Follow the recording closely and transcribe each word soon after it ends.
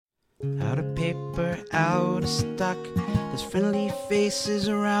Out of paper, out of stock. There's friendly faces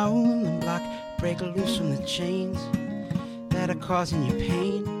around the block. Break loose from the chains that are causing you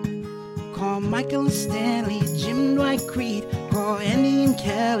pain. Call Michael and Stanley, Jim, Dwight, Creed. Call Andy and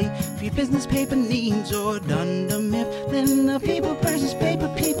Kelly for your business paper needs. Or Dunder Mifflin, the people versus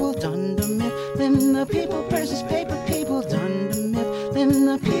paper people. Dunder Mifflin, the people versus paper people. Dunder Mifflin,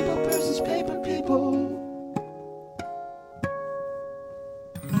 the people versus paper people.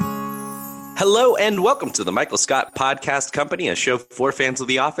 Hello and welcome to the Michael Scott Podcast Company, a show for fans of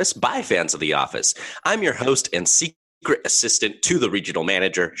The Office by fans of The Office. I'm your host and secret assistant to the regional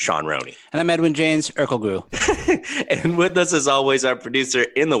manager, Sean Roney. And I'm Edwin James Urkelgrew. And with us, as always, our producer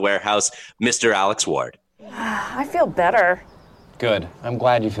in the warehouse, Mr. Alex Ward. I feel better. Good. I'm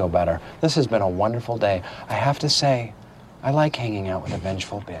glad you feel better. This has been a wonderful day. I have to say, I like hanging out with a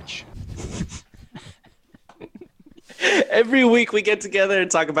vengeful bitch. Every week we get together and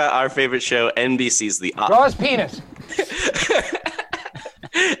talk about our favorite show, NBC's The Office. Draw his penis.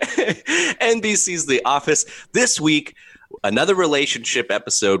 NBC's The Office. This week, another relationship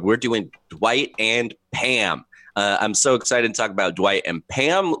episode. We're doing Dwight and Pam. I'm so excited to talk about Dwight and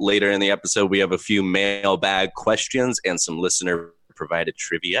Pam. Later in the episode, we have a few mailbag questions and some listener-provided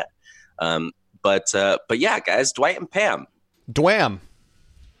trivia. But yeah, guys, Dwight and Pam. Dwam.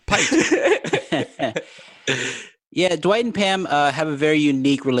 Pipe. Yeah, Dwight and Pam have a very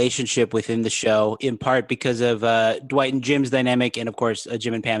unique relationship within the show, in part because of Dwight and Jim's dynamic and, of course,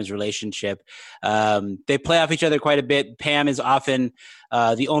 Jim and Pam's relationship. They play off each other quite a bit. Pam is often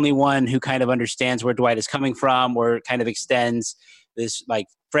the only one who kind of understands where Dwight is coming from or kind of extends this like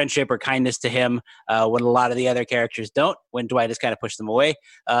friendship or kindness to him when a lot of the other characters don't, when Dwight has kind of pushed them away.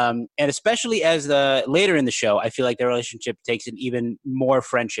 And especially as later in the show, I feel like their relationship takes an even more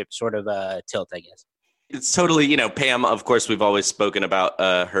friendship sort of tilt, I guess. It's totally, Pam, of course, we've always spoken about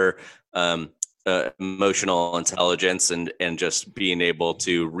her emotional intelligence and just being able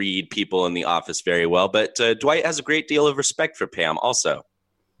to read people in the office very well. But Dwight has a great deal of respect for Pam also.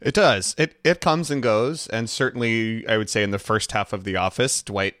 It does. It comes and goes. And certainly, I would say in the first half of The Office,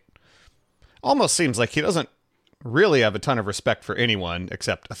 Dwight almost seems like he doesn't really have a ton of respect for anyone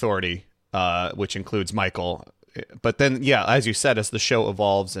except authority, which includes Michael. But then, yeah, as you said, as the show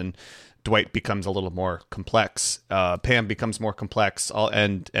evolves and Dwight becomes a little more complex, Pam becomes more complex,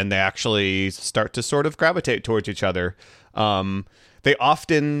 and they actually start to sort of gravitate towards each other. They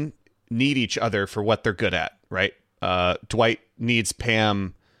often need each other for what they're good at, right? Dwight needs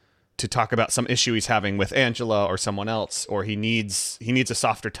Pam to talk about some issue he's having with Angela or someone else, or he needs a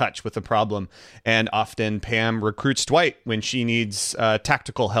softer touch with a problem. And often Pam recruits Dwight when she needs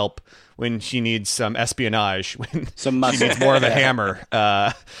tactical help, when she needs some espionage, when she needs more of a hammer,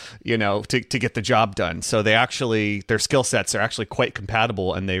 to get the job done. So their skill sets are actually quite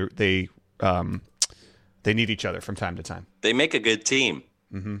compatible, and they need each other from time to time. They make a good team.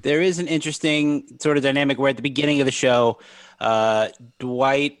 Mm-hmm. There is an interesting sort of dynamic where at the beginning of the show,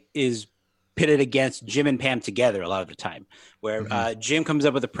 Dwight is pitted against Jim and Pam together a lot of the time, where Jim comes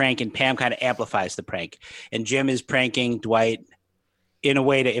up with a prank and Pam kind of amplifies the prank. And Jim is pranking Dwight in a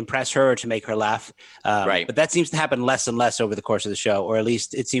way to impress her or to make her laugh. Right. But that seems to happen less and less over the course of the show, or at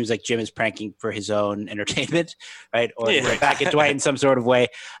least it seems like Jim is pranking for his own entertainment, right? Or back at Dwight in some sort of way.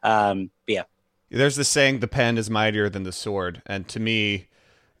 Yeah. There's this saying, the pen is mightier than the sword. And to me,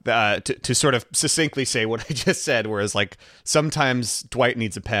 to sort of succinctly say what I just said, whereas like sometimes Dwight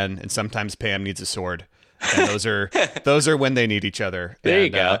needs a pen and sometimes Pam needs a sword, and those are when they need each other. There you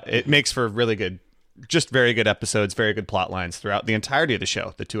go. It makes for very good episodes, very good plot lines throughout the entirety of the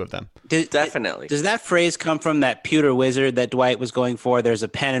show. The two of them, definitely. Does that phrase come from that pewter wizard that Dwight was going for? There's a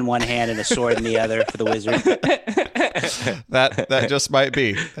pen in one hand and a sword in the other for the wizard. That just might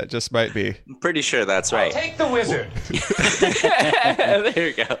be. That just might be. I'm pretty sure that's right. Take the wizard. There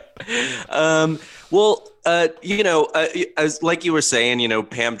you go. As like you were saying,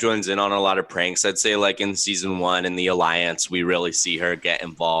 Pam joins in on a lot of pranks. I'd say like in season 1 in the Alliance, we really see her get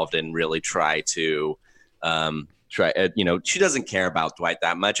involved and really try to she doesn't care about Dwight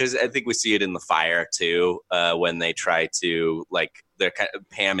that much. I think we see it in The Fire too, when they try to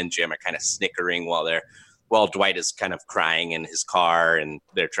Pam and Jim are kind of snickering while Dwight is kind of crying in his car and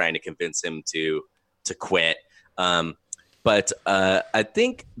they're trying to convince him to quit. But I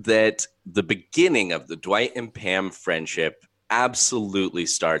think that the beginning of the Dwight and Pam friendship absolutely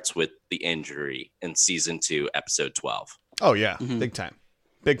starts with the injury in season 2, episode 12. Oh, yeah. Mm-hmm. Big time.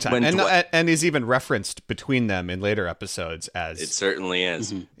 And is even referenced between them in later episodes as... It certainly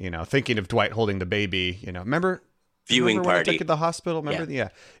is. Thinking of Dwight holding the baby, remember viewing Remember when I party. took you to the hospital? Remember? Yeah.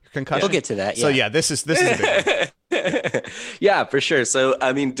 Your concussion. We'll get to that. Yeah. So yeah, this is a big one. Yeah, for sure. So,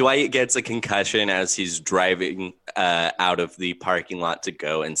 I mean, Dwight gets a concussion as he's driving out of the parking lot to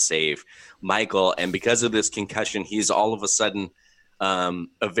go and save Michael. And because of this concussion, he's all of a sudden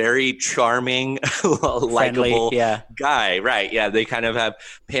a very charming, likable guy. Right. Yeah. They kind of have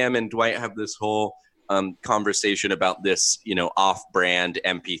Pam and Dwight have this whole conversation about this, off-brand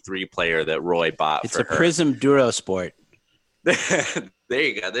MP3 player that Roy bought for her. It's a Prism Duro Sport. There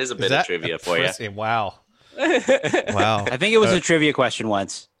you go. There's a bit of trivia for you. Wow. Wow. I think it was a trivia question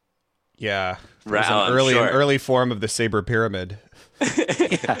once. Yeah. Right. An early form of the Saber Pyramid.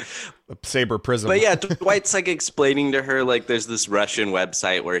 Yeah. Saber Prism. But yeah, Dwight's like explaining to her like there's this Russian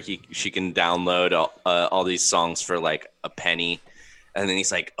website where she can download all these songs for like a penny, and then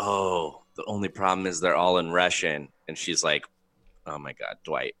he's like, "Oh, the only problem is they're all in Russian," and she's like, "Oh my God,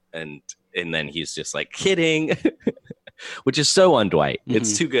 Dwight," and then he's just like, "Kidding," which is so on Dwight. Mm-hmm.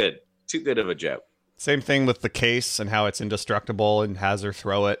 It's too good of a joke. Same thing with the case and how it's indestructible and has her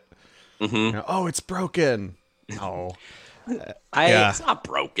throw it. Mm-hmm. Oh, it's broken. No. It's not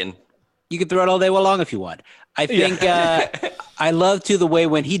broken. You can throw it all day long if you want. I think I love too the way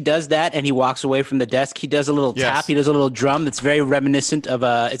when he does that and he walks away from the desk, he does a little tap, he does a little drum that's very reminiscent of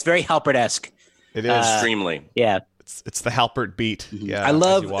it's very Halpert-esque. It is extremely. Yeah. It's the Halpert beat. Yeah. I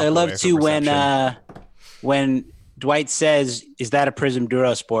love too when Dwight says, "Is that a Prism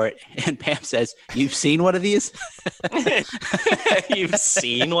Duro Sport?" And Pam says, "You've seen one of these?" You've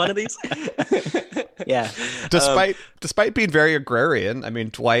seen one of these? Yeah. Despite being very agrarian, I mean,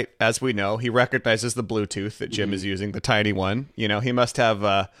 Dwight, as we know, he recognizes the Bluetooth that Jim is using, the tiny one. He must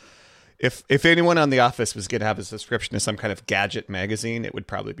have. If anyone on The Office was going to have a subscription to some kind of gadget magazine, it would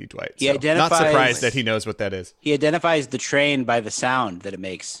probably be Dwight. He not surprised that he knows what that is. He identifies the train by the sound that it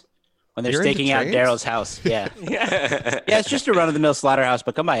makes when they're staking out Daryl's house. Yeah. Yeah, it's just a run-of-the-mill slaughterhouse,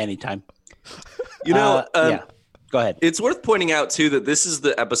 but come by anytime. Go ahead. It's worth pointing out, too, that this is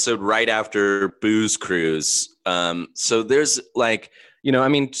the episode right after Booze Cruise. So there's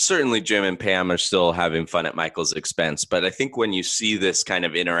certainly Jim and Pam are still having fun at Michael's expense. But I think when you see this kind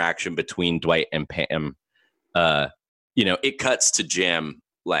of interaction between Dwight and Pam, it cuts to Jim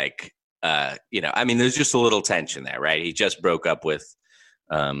there's just a little tension there, right? He just broke up with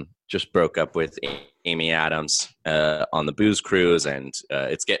Amy Adams on the Booze Cruise, and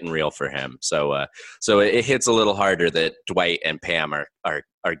it's getting real for him. So it hits a little harder that Dwight and Pam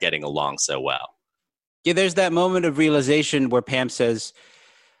are getting along so well. Yeah, there's that moment of realization where Pam says,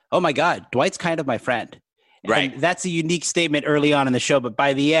 "Oh my God, Dwight's kind of my friend." Right. And that's a unique statement early on in the show, but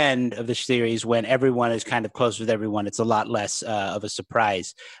by the end of the series, when everyone is kind of close with everyone, it's a lot less of a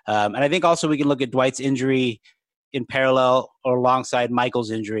surprise. And I think also we can look at Dwight's injury in parallel or alongside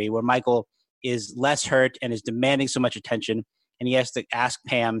Michael's injury, where Michael is less hurt and is demanding so much attention, and he has to ask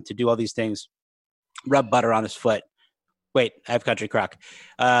Pam to do all these things, rub butter on his foot. Wait, I have country crock.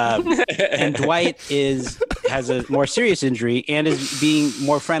 And Dwight has a more serious injury and is being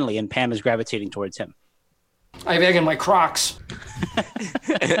more friendly, and Pam is gravitating towards him. I have egg in my Crocs.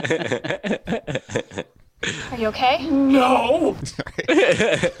 Are you okay? No.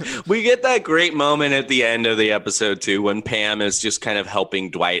 We get that great moment at the end of the episode, too, when Pam is just kind of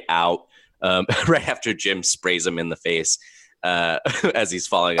helping Dwight out right after Jim sprays him in the face as he's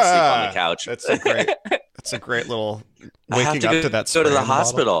falling asleep on the couch. That's a great little waking up to that. Go to the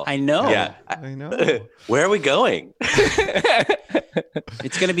hospital. I know. Yeah, I know. Where are we going?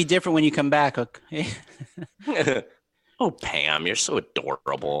 It's going to be different when you come back. Okay. Oh, Pam, you're so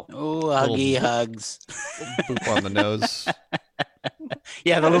adorable. Oh, huggy hugs. Boop on the nose.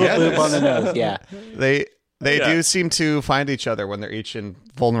 Yeah, the little boop on the nose. Yeah. They do seem to find each other when they're each in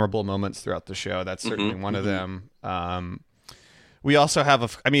vulnerable moments throughout the show. That's certainly one of them. We also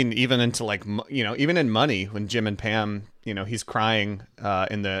have even into even in Money, when Jim and Pam, he's crying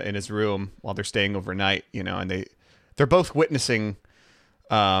in his room while they're staying overnight, and they're both witnessing.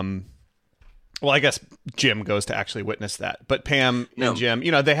 Well, I guess Jim goes to actually witness that, but Pam and Jim,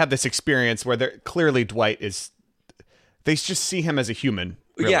 they have this experience where they're clearly Dwight they just see him as a human.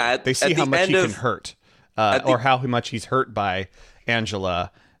 Really. Yeah. They see how much he can hurt, or how much he's hurt by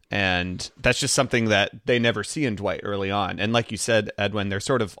Angela. And that's just something that they never see in Dwight early on. And like you said, Edwin, they're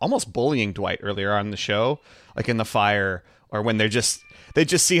sort of almost bullying Dwight earlier on in the show, like in the fire, or when they just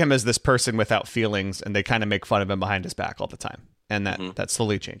see him as this person without feelings, and they kind of make fun of him behind his back all the time. And that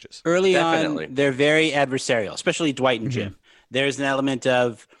slowly changes. Early on, they're very adversarial, especially Dwight and Jim. There's an element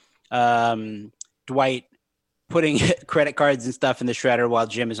of Dwight putting credit cards and stuff in the shredder while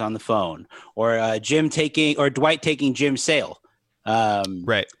Jim is on the phone, or Dwight taking Jim's sale.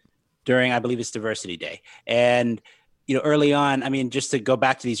 Right. During, I believe it's Diversity Day. And early on, I mean, just to go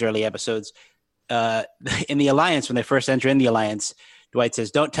back to these early episodes, in the Alliance, when they first enter in the Alliance, Dwight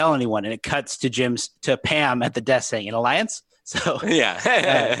says, "Don't tell anyone," and it cuts to Pam at the desk saying, "An Alliance?" So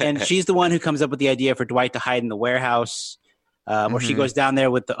and she's the one who comes up with the idea for Dwight to hide in the warehouse, or she goes down there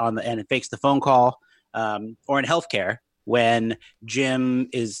and fakes the phone call, or in healthcare when Jim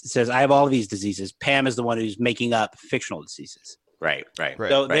says, "I have all of these diseases." Pam is the one who's making up fictional diseases. Right.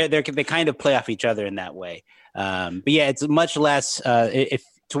 So they kind of play off each other in that way. But yeah, it's much less. If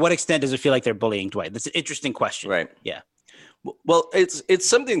to what extent does it feel like they're bullying Dwight? That's an interesting question. Right. Yeah. Well, it's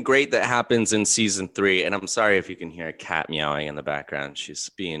something great that happens in season 3, and I'm sorry if you can hear a cat meowing in the background. She's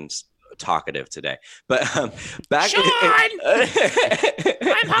being talkative today. But back, Sean, I'm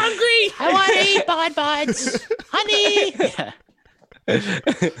hungry. I want to eat Bod Buds, honey. Yeah.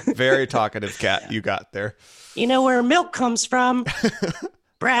 Very talkative cat you got there. You know where milk comes from?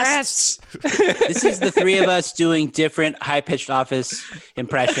 Breasts. This is the three of us doing different high-pitched office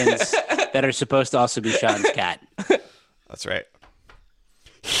impressions that are supposed to also be Sean's cat. That's right.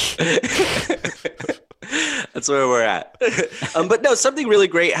 That's where we're at. But no, something really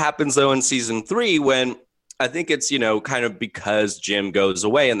great happens though in season 3 when I think it's, kind of because Jim goes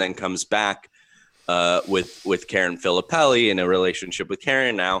away and then comes back with Karen Filippelli in a relationship with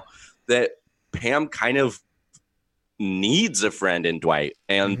Karen now, that Pam kind of needs a friend in Dwight.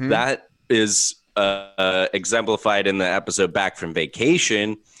 And that is exemplified in the episode Back from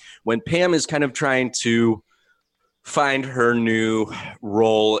Vacation when Pam is kind of trying to find her new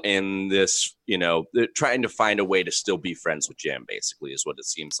role in this, trying to find a way to still be friends with Jim, basically, is what it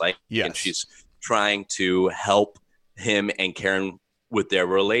seems like. Yes. And she's trying to help him and Karen with their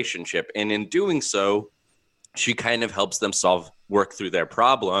relationship. And in doing so, she kind of helps them work through their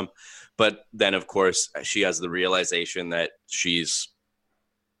problem. But then, of course, she has the realization that she's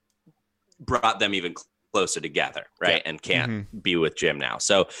brought them even closer together, right? Yeah. And can't be with Jim now.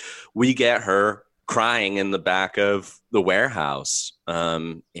 So we get her crying in the back of the warehouse.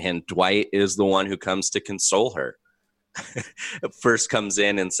 And Dwight is the one who comes to console her. First comes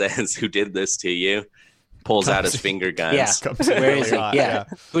in and says, "Who did this to you?" Pulls out his finger guns. Yeah. Where is he? Yeah.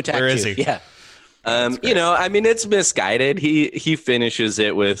 Who attacked Where is he? Yeah. It's misguided. He finishes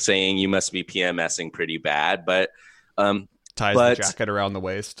it with saying, "You must be PMSing pretty bad," but ties the jacket around the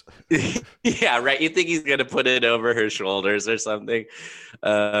waist. Yeah, right. You think he's gonna put it over her shoulders or something?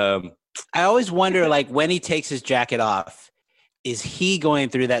 I always wonder, when he takes his jacket off, is he going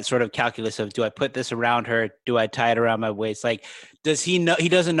through that sort of calculus of, do I put this around her? Do I tie it around my waist? Does he know? He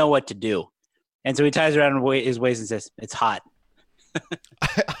doesn't know what to do. And so he ties it around his waist and says, "It's hot."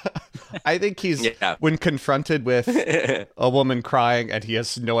 I think when confronted with a woman crying and he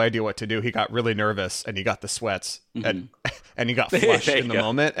has no idea what to do, he got really nervous and he got the sweats and he got flushed in the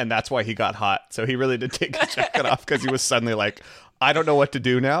moment. And that's why he got hot. So he really did take his jacket off because he was suddenly like, I don't know what to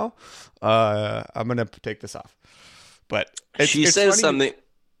do now. I'm going to take this off. But she says something.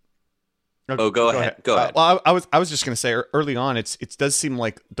 Oh, go ahead. Go ahead. Well, I was just going to say early on, it does seem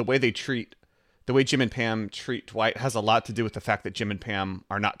like the way Jim and Pam treat Dwight has a lot to do with the fact that Jim and Pam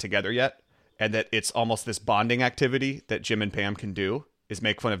are not together yet. And that it's almost this bonding activity that Jim and Pam can do is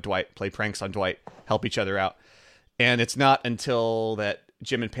make fun of Dwight, play pranks on Dwight, help each other out. And it's not until that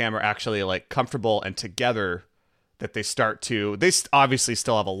Jim and Pam are actually comfortable and together that they obviously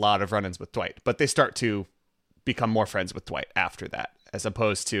still have a lot of run-ins with Dwight, but they start to become more friends with Dwight after that, as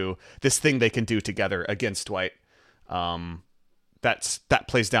opposed to this thing they can do together against Dwight. That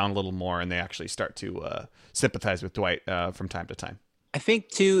plays down a little more, and they actually start to sympathize with Dwight from time to time. I think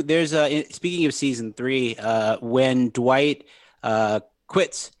too, there's speaking of season 3, when Dwight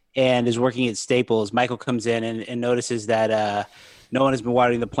quits and is working at Staples, Michael comes in and notices that no one has been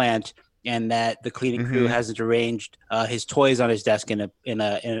watering the plant, and that the cleaning crew hasn't arranged his toys on his desk in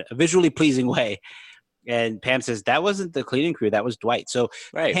a visually pleasing way. And Pam says, "That wasn't the cleaning crew, that was Dwight." So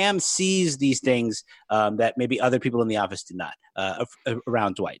Pam sees these things that maybe other people in the office did not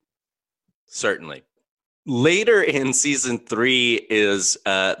around Dwight. Certainly. Later in season 3 is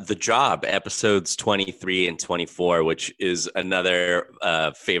The Job, episodes 23 and 24, which is another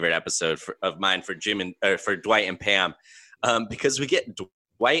favorite episode of mine for for Dwight and Pam, because we get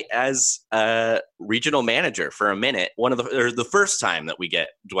Dwight as regional manager for a minute. The first time that we get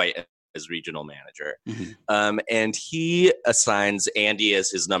Dwight as regional manager. And he assigns Andy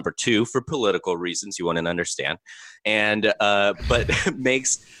as his number 2 for political reasons you wouldn't understand. And but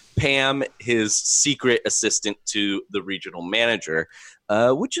makes Pam his secret assistant to the regional manager,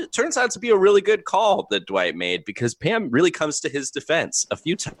 which it turns out to be a really good call that Dwight made, because Pam really comes to his defense a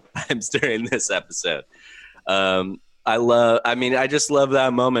few times during this episode. I just love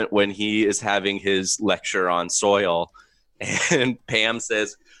that moment when he is having his lecture on soil and Pam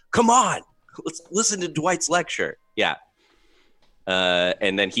says, "Come on, let's listen to Dwight's lecture." Yeah.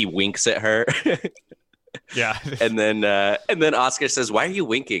 And then he winks at her. Yeah. And then Oscar says, "Why are you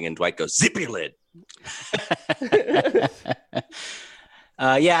winking?" And Dwight goes, "Zip your lid."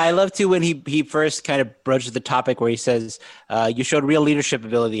 Yeah, I love too when he first kind of broaches the topic where he says, "You showed real leadership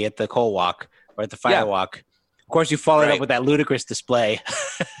ability at the coal walk or at the fire walk." Of course, you followed up with that ludicrous display.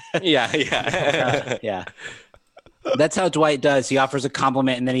 Yeah. That's how Dwight does. He offers a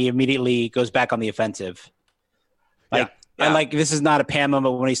compliment and then he immediately goes back on the offensive. I like this is not a Pam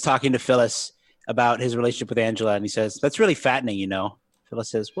moment when he's talking to Phyllis about his relationship with Angela, and he says, "That's really fattening, you know."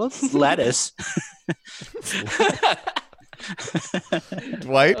 Phyllis says, "Well, it's lettuce."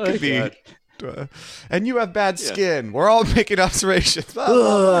 Dwight could be, and you have bad skin. We're all making observations.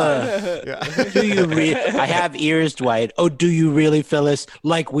 Yeah. Do you I have ears, Dwight. Oh, do you really, Phyllis?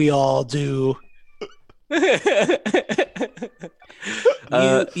 Like we all do.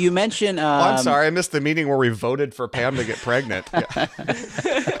 You mentioned. I'm sorry, I missed the meeting where we voted for Pam to get pregnant.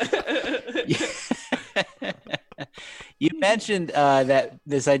 Yeah. You mentioned that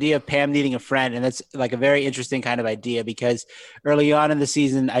this idea of Pam needing a friend, and that's like a very interesting kind of idea because early on in the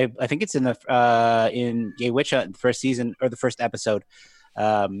season, I think it's in Gay Witch Hunt, the first season or the first episode,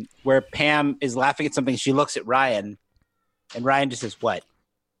 where Pam is laughing at something. She looks at Ryan, and Ryan just says, "What?"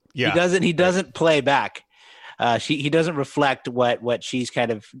 Yeah. He doesn't play back. He doesn't reflect what she's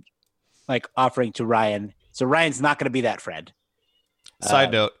kind of like offering to Ryan. So Ryan's not going to be that friend.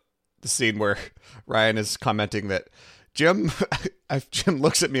 Side note: the scene where Ryan is commenting that Jim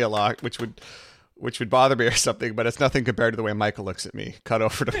looks at me a lot, which would bother me or something, but it's nothing compared to the way Michael looks at me. Cut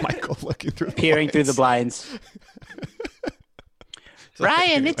over to Michael looking through peering through the blinds.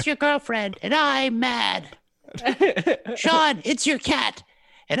 Ryan, it's your girlfriend, and I'm mad. Sean, it's your cat,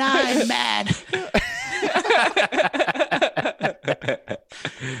 and I'm mad.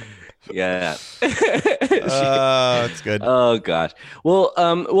 Yeah. It's good. Oh gosh. Well,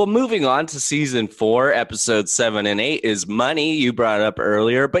 moving on to season 4, episodes 7 and 8 is money. You brought up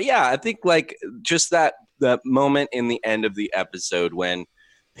earlier, but yeah, I think like just that moment in the end of the episode when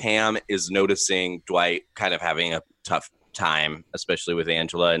Pam is noticing Dwight kind of having a tough time, especially with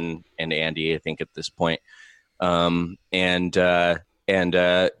Angela and Andy. I think at this point, she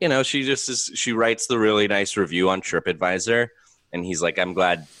she writes the really nice review on TripAdvisor. And he's like, "I'm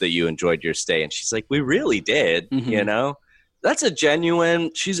glad that you enjoyed your stay." And she's like, "We really did." Mm-hmm. You know, that's a genuine.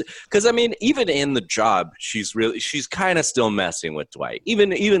 Because I mean, even in the job, she's kind of still messing with Dwight,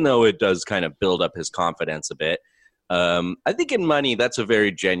 even though it does kind of build up his confidence a bit. I think in money, that's a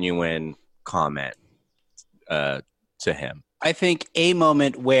very genuine comment to him. I think a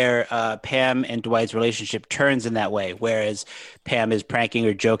moment where Pam and Dwight's relationship turns in that way, whereas Pam is pranking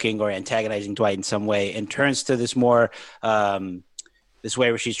or joking or antagonizing Dwight in some way and turns to this more this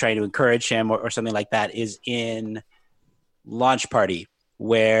way where she's trying to encourage him or something like that, is in Launch Party,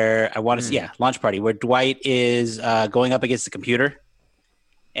 where Launch Party, where Dwight is going up against the computer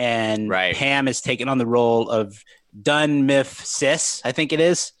and Pam is taking on the role of Dun Miff Sis, I think it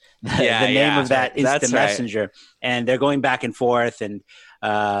is. The name of that is the messenger, and they're going back and forth. And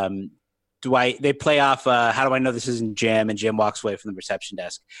Dwight, they play off. How do I know this isn't Jim? And Jim walks away from the reception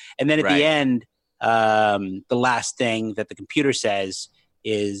desk. And then at the end, the last thing that the computer says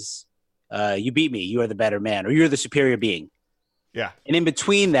is, "You beat me. You are the better man, or you're the superior being." Yeah. And in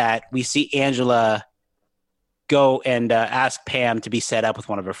between that, we see Angela go and ask Pam to be set up with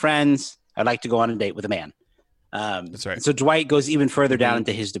one of her friends. "I'd like to go on a date with a man." That's right. So Dwight goes even further down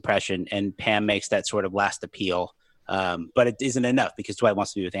into his depression, and Pam makes that sort of last appeal. But it isn't enough because Dwight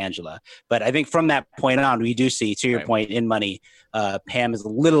wants to be with Angela. But I think from that point on, we do see, to your point, in money, Pam is a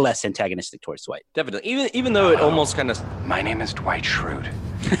little less antagonistic towards Dwight. Definitely. Even though it almost kind of... My name is Dwight Schrute.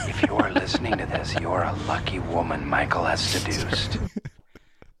 If you're listening to this, you're a lucky woman Michael has seduced.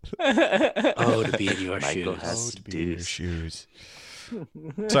 Oh, to be in your Michael shoes. has To be in your seduced. shoes.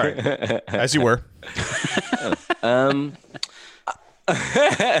 Sorry. As you were.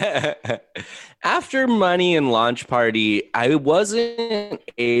 After Money and Launch Party, I wasn't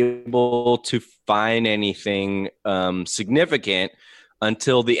able to find anything significant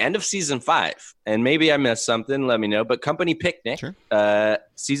until the end of season 5. And maybe I missed something, let me know. But Company Picnic, Sure.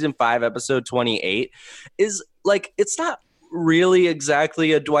 Season 5, episode 28, is like, it's not really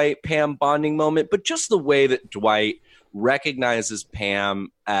exactly a Dwight-Pam bonding moment, but just the way that Dwight recognizes Pam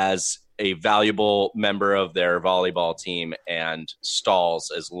as a valuable member of their volleyball team and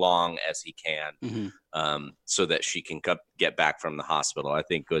stalls as long as he can, so that she can get back from the hospital. I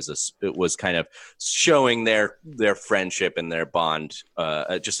think it was kind of showing their friendship and their bond.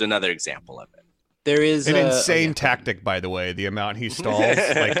 Just another example of it. There is an insane tactic, by the way, the amount he stalls.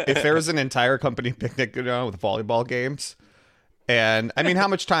 Like, if there was an entire company picnic, with volleyball games, and I mean, how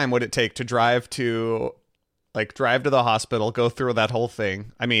much time would it take to drive to the hospital, go through that whole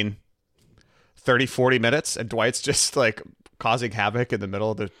thing? I mean, 30, 40 minutes, and Dwight's just like causing havoc in the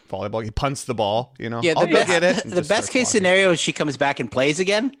middle of the volleyball. He punts the ball, Yeah, I'll go get it. The best case scenario is she comes back and plays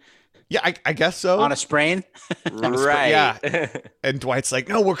again. Yeah, I guess so. On a sprain. Right. Yeah. And Dwight's like,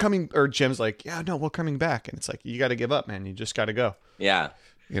 no, we're coming. Or Jim's like, yeah, no, we're coming back. And it's like, you got to give up, man. You just got to go. Yeah.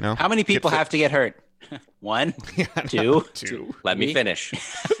 How many people have to get hurt? 1, 2. Let me finish.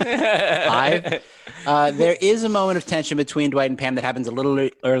 5. There is a moment of tension between Dwight and Pam that happens a little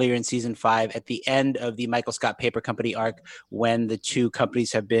earlier in season 5 at the end of the Michael Scott Paper Company arc, when the two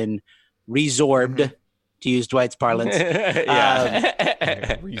companies have been resorbed, to use Dwight's parlance.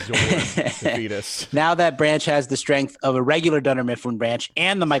 Resorbed the fetus. Now that branch has the strength of a regular Dunder Mifflin branch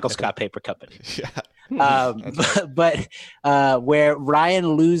and the Michael Scott Paper Company. But where Ryan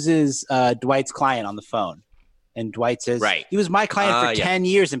loses Dwight's client on the phone, and Dwight says, he was my client for 10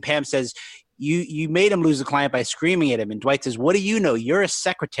 years. And Pam says, you made him lose the client by screaming at him. And Dwight says, what do you know? You're a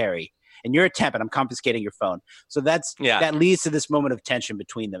secretary and you're a temp and I'm confiscating your phone. So that leads to this moment of tension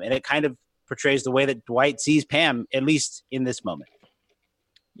between them. And it kind of portrays the way that Dwight sees Pam, at least in this moment.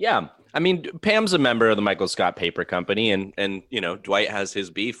 Yeah. I mean, Pam's a member of the Michael Scott Paper Company, and Dwight has his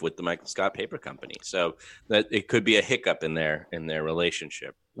beef with the Michael Scott Paper Company. So that it could be a hiccup in their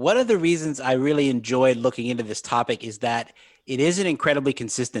relationship. One of the reasons I really enjoyed looking into this topic is that it isn't incredibly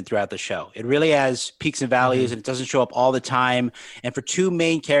consistent throughout the show. It really has peaks and valleys, and it doesn't show up all the time. And for two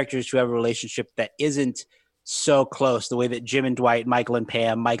main characters who have a relationship that isn't so close, the way that Jim and Dwight, Michael and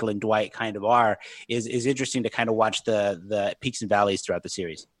Pam, Michael and Dwight kind of are, is interesting to kind of watch the peaks and valleys throughout the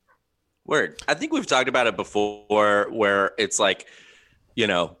series. Word. I think we've talked about it before, where it's like,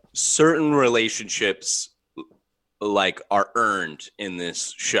 certain relationships like are earned in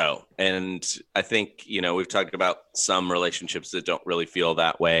this show. And I think, we've talked about some relationships that don't really feel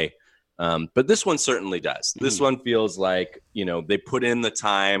that way. But this one certainly does. This one feels like, they put in the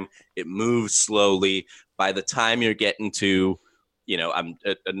time, it moves slowly. By the time you're getting to,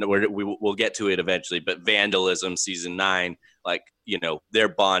 we'll get to it eventually, but Vandalism season 9, their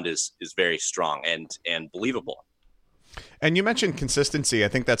bond is very strong and believable. And you mentioned consistency. I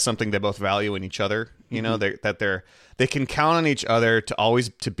think that's something they both value in each other. They can count on each other to always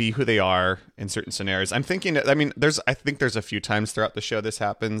to be who they are in certain scenarios. I'm thinking. I think there's a few times throughout the show this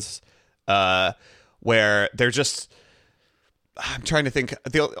happens, where they're just. I'm trying to think.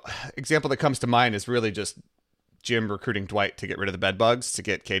 The example that comes to mind is really just Jim recruiting Dwight to get rid of the bed bugs, to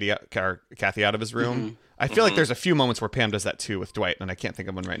get Kathy out of his room. I feel like there's a few moments where Pam does that too with Dwight, and I can't think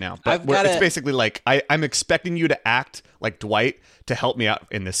of one right now. But it's basically like, I'm expecting you to act like Dwight to help me out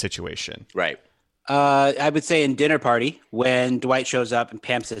in this situation. Right. I would say in Dinner Party, when Dwight shows up and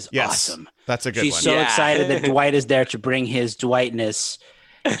Pam says, awesome. That's a good one. She's so excited that Dwight is there to bring his Dwightness,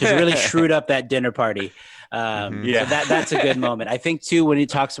 which has really shrewd up that dinner party. So that's a good moment. I think too, when you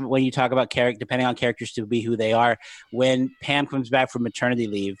talk about depending on characters to be who they are, when Pam comes back from maternity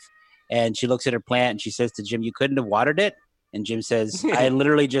leave and she looks at her plant and she says to Jim, you couldn't have watered it? And Jim says, I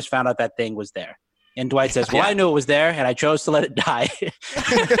literally just found out that thing was there. And Dwight says, well, I knew it was there and I chose to let it die.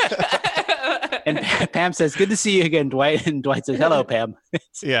 And Pam says, good to see you again, Dwight. And Dwight says, hello, Pam.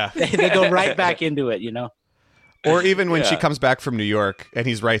 They go right back into it, Or even when she comes back from New York and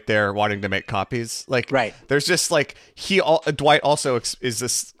he's right there wanting to make copies. There's just Dwight also is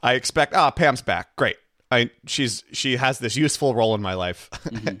this, I expect, Pam's back. Great. She has this useful role in my life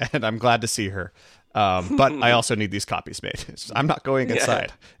and I'm glad to see her. But I also need these copies made. I'm not going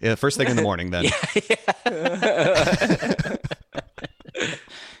inside. First thing in the morning then.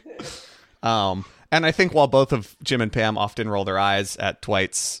 And I think while both of Jim and Pam often roll their eyes at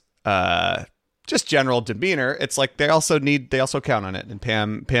Dwight's, just general demeanor, it's like they also count on it, and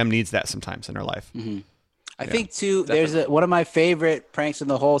Pam needs that sometimes in her life. I think too, there's one of my favorite pranks in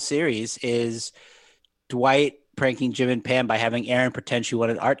the whole series is Dwight pranking Jim and Pam by having Erin pretend she won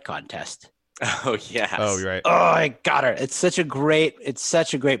an art contest. Oh yes. Oh, you're right. Oh, I got her. It's such a great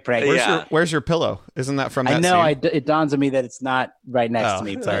prank. Where's your pillow? Isn't that from that I know. scene? It dawns on me that it's not right next to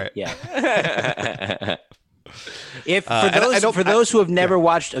me, but right. Yeah. For those who have never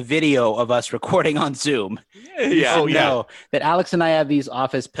watched a video of us recording on Zoom, you should know that Alex and I have these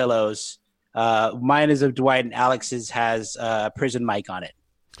office pillows. Mine is of Dwight, and Alex's has a prison mic on it.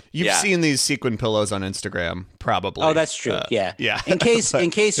 You've seen these sequin pillows on Instagram, probably. Oh, that's true. Yeah. Yeah. In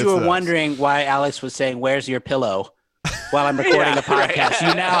case you were wondering why Alex was saying, "Where's your pillow?" while I'm recording the podcast,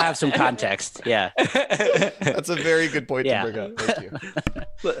 you now have some context. Yeah. That's a very good point to bring up. Thank you.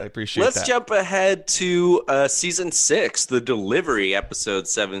 I appreciate that. Let's jump ahead to season 6, the delivery, episode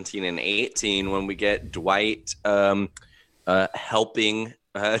 17 and 18, when we get Dwight helping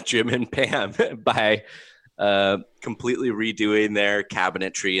Jim and Pam by completely redoing their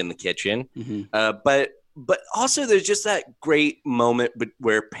cabinetry in the kitchen. Mm-hmm. But also there's just that great moment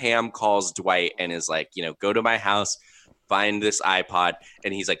where Pam calls Dwight and is like, go to my house, find this iPod.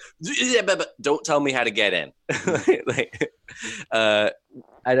 And he's like, don't tell me how to get in. I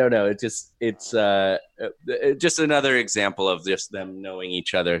don't know. It's just another example of just them knowing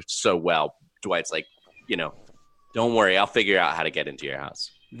each other so well. Dwight's like, don't worry, I'll figure out how to get into your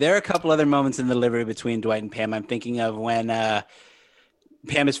house. There are a couple other moments in the delivery between Dwight and Pam. I'm thinking of when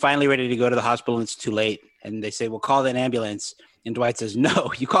Pam is finally ready to go to the hospital and it's too late. And they say, well, call an ambulance. And Dwight says,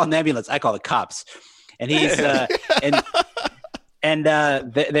 no, you call an ambulance. I call the cops. And he's they're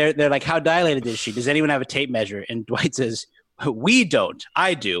like, how dilated is she? Does anyone have a tape measure? And Dwight says, we don't.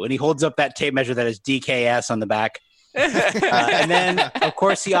 I do. And he holds up that tape measure that has DKS on the back. And then, of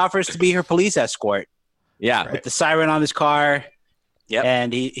course, he offers to be her police escort. Yeah. With the siren on his car. Yep.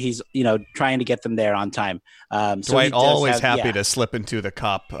 And he's trying to get them there on time. So Dwight always happy to slip into the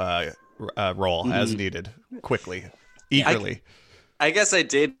cop role as needed, quickly, eagerly. I guess I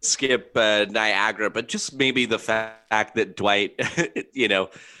did skip Niagara, but just maybe the fact that Dwight,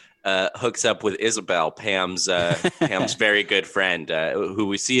 hooks up with Isabel, Pam's very good friend, who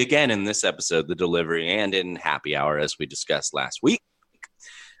we see again in this episode, The Delivery, and in Happy Hour, as we discussed last week.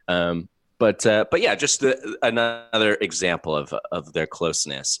 But yeah, just another example of their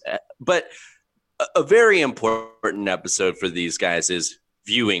closeness. But a very important episode for these guys is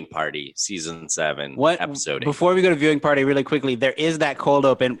Viewing Party, season 7, episode 8. Before we go to Viewing Party, really quickly, there is that cold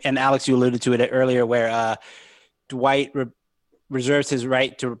open, and Alex, you alluded to it earlier, where Dwight reserves his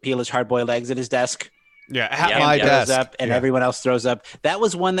right to peel his hard-boiled eggs at his desk. Yeah, at my desk. Up, and everyone else throws up. That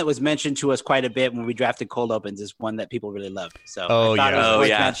was one that was mentioned to us quite a bit when we drafted cold opens. Is one that people really love. So I thought it was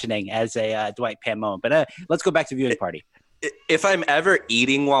worth mentioning as a Dwight Pam moment. But let's go back to Viewing Party. If I'm ever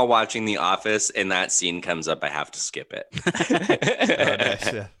eating while watching The Office and that scene comes up, I have to skip it.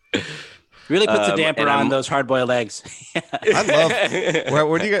 Really puts a damper on those hard-boiled eggs. I love.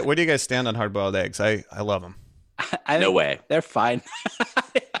 Where do you guys stand on hard-boiled eggs? I love them. No way. They're fine.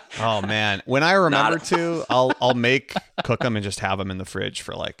 Oh man, when I remember to, I'll cook them and just have them in the fridge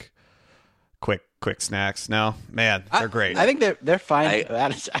for like quick snacks. No, man, they're great. I think they're fine. I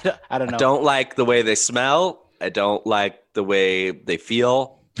don't know. I don't like the way they smell. I don't like the way they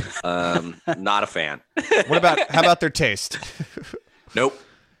feel. Not a fan. How about their taste? Nope.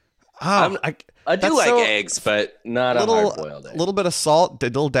 Oh, I do like eggs, but not a hard-boiled egg. A little bit of salt, a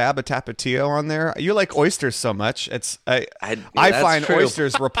little dab of Tapatio on there. You like oysters so much. I find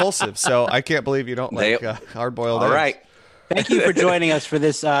oysters repulsive, so I can't believe you don't like hard-boiled eggs. All right. Thank you for joining us for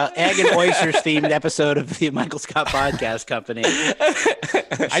this egg and oysters themed episode of the Michael Scott Podcast Company.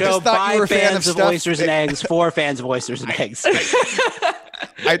 I just thought you were a fan of oysters and eggs for fans of oysters and eggs.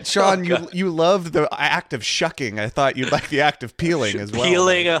 Sean, you love the act of shucking. I thought you'd like the act of peeling as well.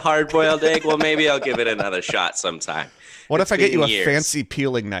 Peeling a hard-boiled egg? Well, maybe I'll give it another shot sometime. What if I get you a fancy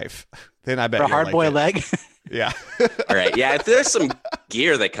peeling knife? Then I bet for a hard-boiled egg? Yeah. All right. Yeah, if there's some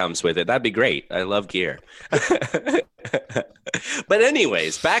gear that comes with it, that'd be great. I love gear. But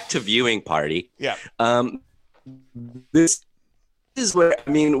anyways, back to Viewing Party. Yeah. This is where,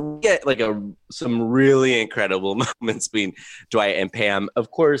 we get like some really incredible moments between Dwight and Pam.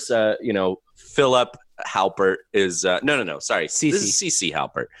 Of course, Philip Halpert is sorry. Cece. This is Cece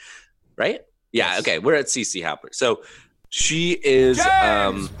Halpert, right? Yeah, yes. Okay, we're at Cece Halpert. So she is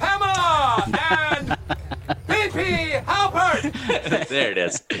James, Pamela, and P.P. Halpert. There it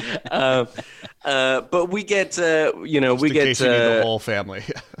is. But we get we get you need the whole family.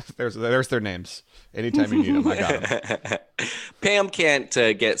 There's their names. Anytime you need them, I got them. Pam can't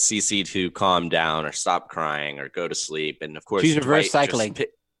get Cece to calm down or stop crying or go to sleep, and of course she's reverse cycling.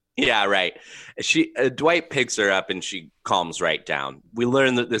 Yeah, right. Dwight picks her up and she calms right down. We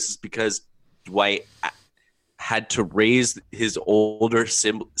learn that this is because Dwight had to raise his older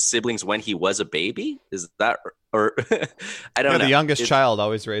siblings when he was a baby. Is that or I don't know. The youngest child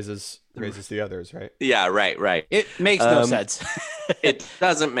always raises the others, right? Yeah, right. It makes no sense. It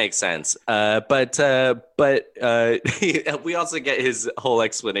doesn't make sense. But we also get his whole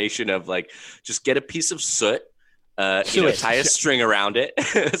explanation of like, just get a piece of soot, tie a string around it,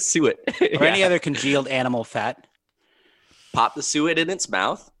 suet, or any other congealed animal fat. pop the suet in its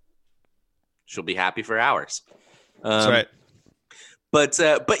mouth. She'll be happy for hours. That's right.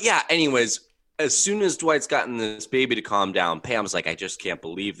 But yeah, anyways, as soon as Dwight's gotten this baby to calm down, Pam's like, I just can't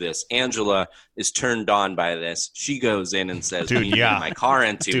believe this. Angela is turned on by this. She goes in and says, Dude, we need to get my car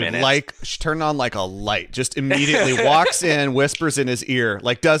in 2 minutes. Like, she turned on like a light. Just immediately walks in, whispers in his ear,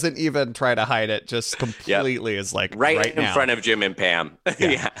 like doesn't even try to hide it. Just completely is like right in now. front of Jim and Pam.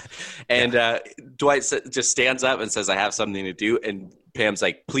 Yeah. And Dwight just stands up and says, I have something to do. And Pam's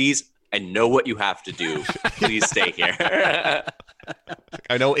like, please, I know what you have to do. Please stay here.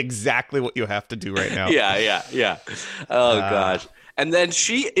 I know exactly what you have to do right now. Yeah. Oh, gosh. And then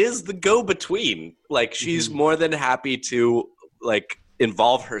she is the go-between. Like, she's more than happy to, like,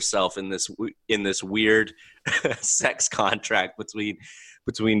 involve herself in this weird sex contract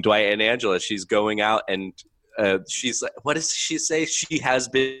between Dwight and Angela. She's going out and she's like, what does she say? She has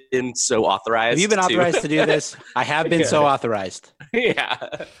been so authorized. Have you been authorized to do this? I have been so authorized.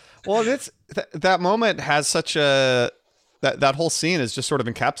 Yeah. Well, that moment has such a that whole scene is just sort of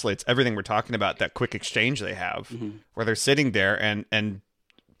encapsulates everything we're talking about. That quick exchange they have, where they're sitting there and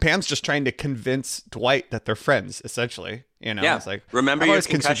Pam's just trying to convince Dwight that they're friends. Essentially, it's like, remember I've your always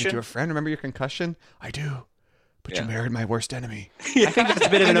considered concussion? you a friend. Remember your concussion? I do. But you married my worst enemy. I think that's a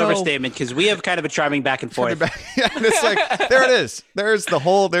bit of an overstatement because we have kind of a charming back and forth. Yeah, and it's like, there it is. There's the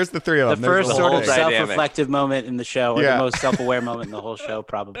three of them. The first There's sort whole of dynamic. self-reflective moment in the show, or the most self-aware moment in the whole show,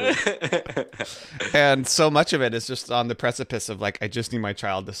 probably. And so much of it is just on the precipice of like, I just need my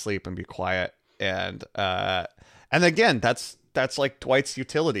child to sleep and be quiet. And again, that's like Dwight's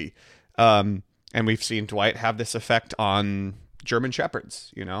utility. And we've seen Dwight have this effect on German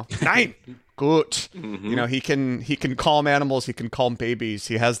Shepherds, Nein, gut. He can calm animals. He can calm babies.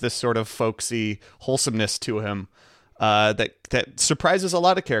 He has this sort of folksy wholesomeness to him that surprises a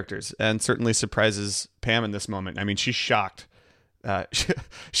lot of characters, and certainly surprises Pam in this moment. I mean, she's shocked.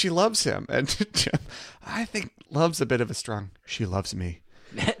 She loves him, and I think love's a bit of a strong. She loves me.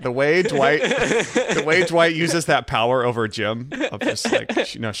 The way Dwight uses that power over Jim, of just like,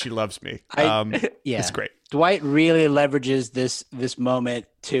 she loves me. It's great. Dwight really leverages this moment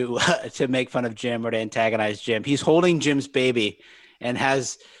to make fun of Jim or to antagonize Jim. He's holding Jim's baby, and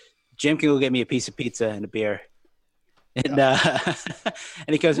has Jim can go get me a piece of pizza and a beer, and and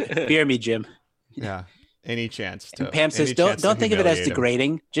he goes, beer me, Jim. Yeah, any chance to. And Pam says, don't think of it as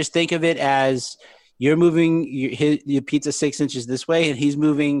degrading. Just think of it as, you're moving your pizza 6 inches this way, and he's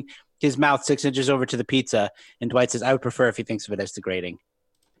moving his mouth 6 inches over to the pizza. And Dwight says, I would prefer if he thinks of it as degrading.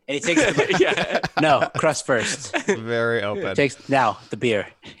 And he takes the no, crust first. Very open. Takes the beer.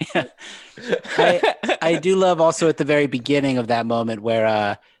 I do love also at the very beginning of that moment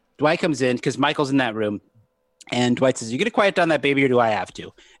where Dwight comes in, because Michael's in that room, and Dwight says, you going to quiet down that baby, or do I have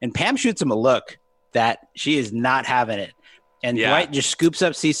to? And Pam shoots him a look that she is not having it. And Dwight just scoops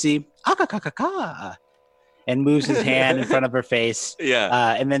up Cece, and moves his hand in front of her face.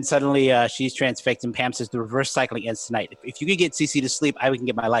 And then suddenly she's transfixed, and Pam says, the reverse cycling ends tonight. If you could get Cece to sleep, I can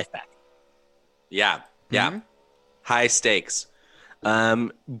get my life back. Yeah. High stakes.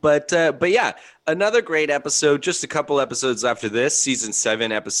 But yeah, another great episode. Just a couple episodes after this, season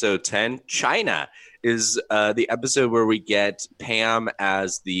 7, episode 10. China is the episode where we get Pam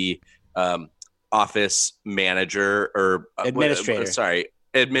as the office manager or administrator.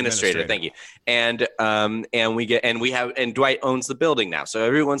 Administrator. Thank you. And Dwight owns the building now. So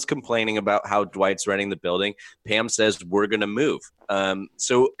everyone's complaining about how Dwight's running the building. Pam says, we're going to move.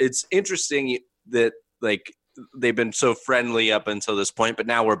 So it's interesting that like they've been so friendly up until this point, but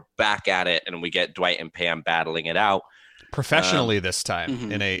now we're back at it, and we get Dwight and Pam battling it out professionally this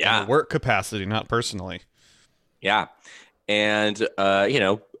time in a work capacity, not personally. Yeah. And,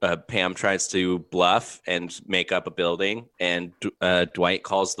 Pam tries to bluff and make up a building, and Dwight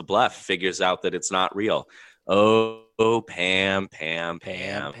calls the bluff, figures out that it's not real. Oh, Pam.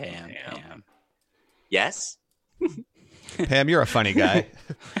 Yes? Pam, you're a funny guy.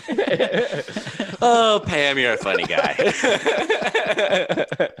 Oh, Pam, you're a funny guy.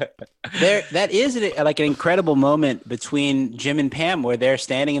 That is like an incredible moment between Jim and Pam, where they're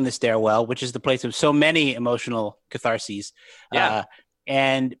standing in the stairwell, which is the place of so many emotional catharses.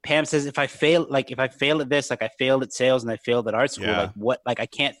 And Pam says, if I fail at this, like I failed at sales and I failed at art school, I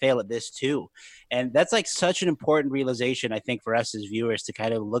can't fail at this too. And that's like such an important realization, I think, for us as viewers to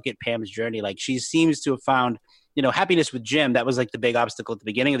kind of look at Pam's journey. Like, she seems to have found, happiness with Jim. That was like the big obstacle at the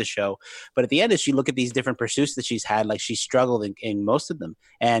beginning of the show. But at the end, as she look at these different pursuits that she's had, like she struggled in most of them.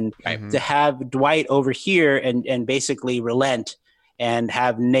 And to have Dwight over here and basically relent and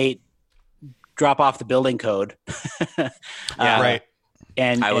have Nate drop off the building code. Right.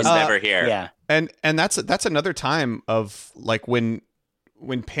 And I was never here. Yeah. And that's another time of like when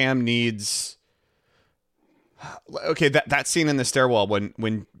Pam needs. Okay, that scene in the stairwell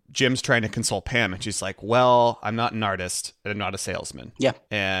when Jim's trying to console Pam and she's like, "Well, I'm not an artist and I'm not a salesman." Yeah,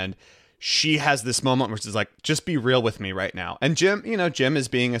 and she has this moment where she's like, "Just be real with me right now." And Jim is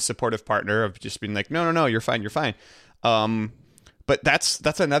being a supportive partner of just being like, "No, you're fine, you're fine." But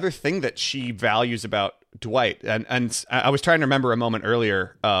that's another thing that she values about Dwight. And I was trying to remember a moment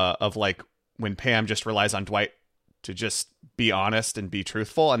earlier of like when Pam just relies on Dwight to just be honest and be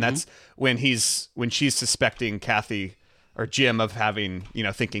truthful, and that's when she's suspecting Kathy or Jim of having,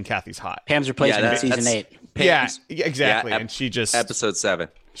 thinking Kathy's hot. Pam's replacement in season 8. Yeah, exactly. And she just episode 7.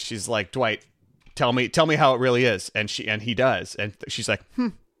 She's like, Dwight, tell me how it really is, and he does, and she's like,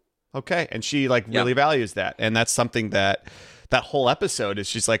 okay, and she like really values that, and that's something that whole episode is.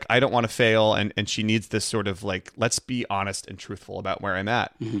 She's like, I don't want to fail, and she needs this sort of like, let's be honest and truthful about where I'm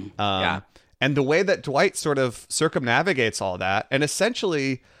at. And the way that Dwight sort of circumnavigates all that, and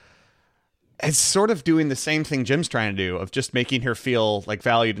essentially is sort of doing the same thing Jim's trying to do of just making her feel like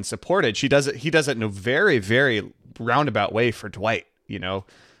valued and supported. He does it in a very, very roundabout way for Dwight,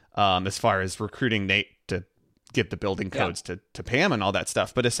 as far as recruiting Nate to give the building codes to Pam and all that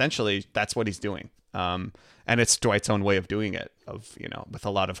stuff. But essentially that's what he's doing. And it's Dwight's own way of doing it, with a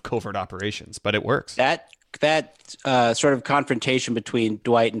lot of covert operations, but it works. That sort of confrontation between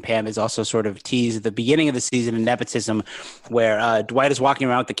Dwight and Pam is also sort of teased at the beginning of the season in Nepotism, where Dwight is walking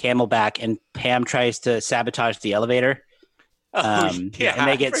around with the Camelback and Pam tries to sabotage the elevator. And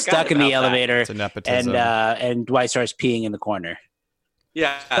they get stuck in the elevator. It's a nepotism. And Dwight starts peeing in the corner.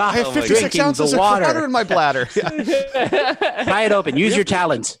 Yeah. I have 56 ounces of water in my bladder. Pry it open. Use your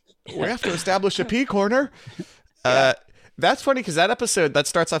talons. We have to establish a pee corner. That's funny because that episode that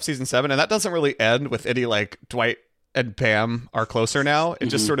starts off season 7, and that doesn't really end with any like Dwight and Pam are closer now. It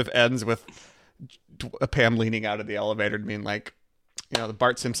just sort of ends with Pam leaning out of the elevator and being like, the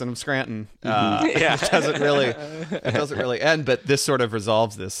Bart Simpson of Scranton. It doesn't really end, but this sort of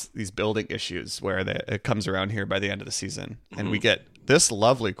resolves these building issues where it comes around here by the end of the season, and we get this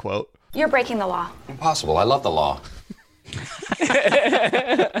lovely quote: You're breaking the law. Impossible. I love the law.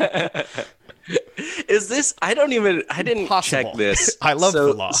 Is this? I didn't check this. I love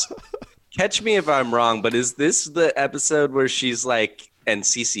the law. Catch me if I'm wrong, but is this the episode where she's like, and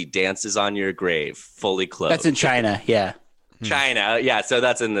Cece dances on your grave, fully clothed? That's in China, yeah. China, yeah. So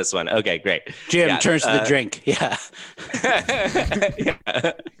that's in this one. Okay, great. Jim turns to the drink, yeah.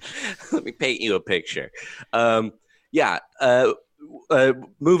 Let me paint you a picture.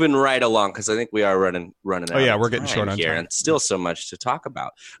 Moving right along because I think we are running out. Oh yeah, we're getting short on here, time. and still so much to talk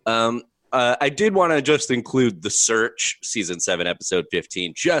about. I did want to just include The Search, season 7, episode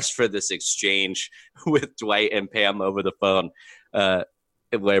 15, just for this exchange with Dwight and Pam over the phone,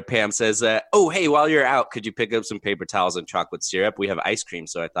 where Pam says, "Oh, hey, while you're out, could you pick up some paper towels and chocolate syrup? We have ice cream."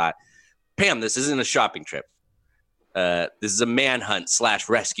 So I thought, Pam, this isn't a shopping trip. This is a manhunt /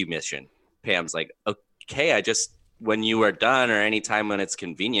 rescue mission. Pam's like, okay, when you are done or anytime when it's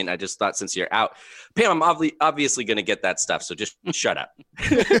convenient, I just thought since you're out, Pam, I'm obviously going to get that stuff. So just shut up.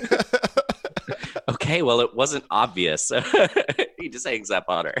 Okay, well, it wasn't obvious. He just hangs up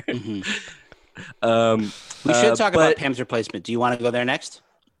on her. We should talk about Pam's replacement. Do you want to go there next?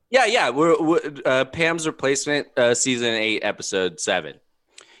 Yeah. We're Pam's replacement, season 8, episode 7.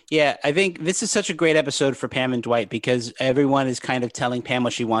 Yeah, I think this is such a great episode for Pam and Dwight because everyone is kind of telling Pam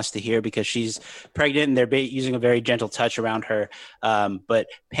what she wants to hear because she's pregnant and they're using a very gentle touch around her. But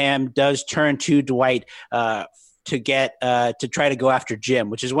Pam does turn to Dwight to try to go after Jim,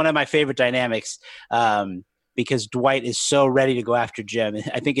 which is one of my favorite dynamics because Dwight is so ready to go after Jim.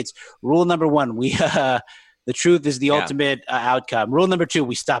 I think it's rule number 1. The truth is the ultimate outcome. Rule number 2,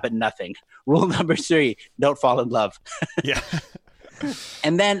 we stop at nothing. Rule number 3, don't fall in love. Yeah.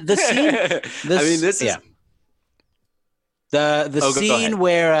 And then the scene. The scene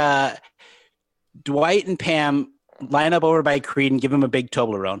where Dwight and Pam line up over by Creed and give him a big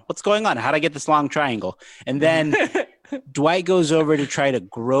Toblerone. What's going on? How'd I get this long triangle? And then Dwight goes over to try to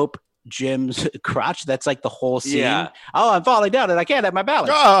grope Jim's crotch. That's like the whole scene. Yeah. Oh, I'm falling down and I can't have my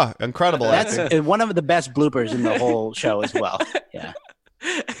balance. Incredible. That's one of the best bloopers in the whole show as well. Yeah.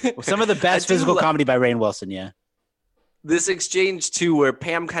 Some of the best physical comedy by Rainn Wilson. Yeah. This exchange, too, where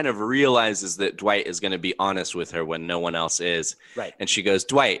Pam kind of realizes that Dwight is going to be honest with her when no one else is. Right. And she goes,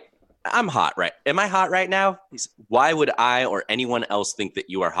 Dwight, I'm hot, right? Am I hot right now? Why would I or anyone else think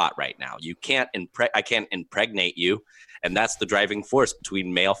that you are hot right now? I can't impregnate you. And that's the driving force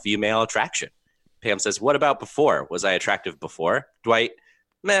between male-female attraction. Pam says, what about before? Was I attractive before? Dwight,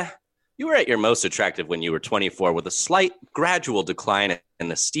 meh. You were at your most attractive when you were 24, with a slight gradual decline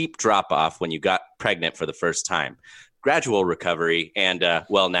and a steep drop off when you got pregnant for the first time. Gradual recovery, and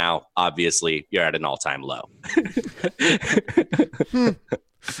well, now obviously you're at an all-time low. And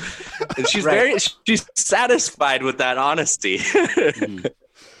she's satisfied with that honesty.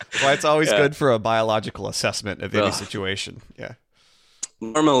 Well, it's always good for a biological assessment of any situation. Yeah.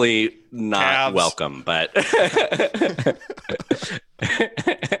 Normally not Calves. welcome, but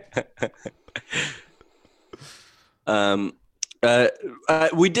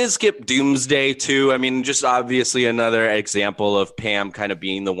we did skip Doomsday too. I mean, just obviously another example of Pam kind of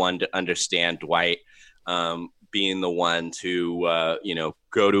being the one to understand Dwight, being the one to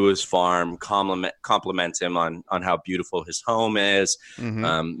go to his farm, compliment him on how beautiful his home is,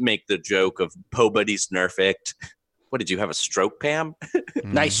 make the joke of Po Buddy's nerfect. What, did you have a stroke, Pam?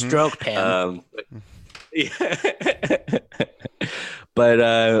 Nice stroke, Pam. But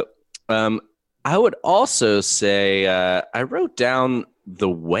I would also say I wrote down The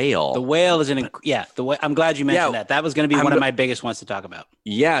Whale. The Whale is I'm glad you mentioned that. That was going to be one of my biggest ones to talk about.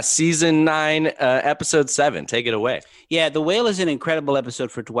 Yeah, season 9, episode 7. Take it away. Yeah, The Whale is an incredible episode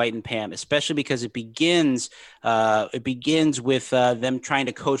for Dwight and Pam, especially because it begins with them trying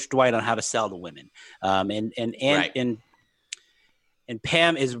to coach Dwight on how to sell to women, and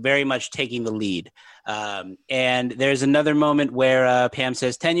Pam is very much taking the lead. And there's another moment where Pam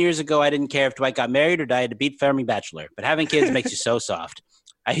says, 10 years ago, I didn't care if Dwight got married or died to beat Farming Bachelor, but having kids makes you so soft.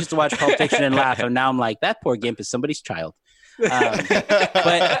 I used to watch Pulp Fiction and laugh, and now I'm like, that poor gimp is somebody's child. But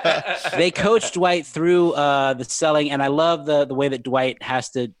they coach Dwight through the selling, and I love the way that Dwight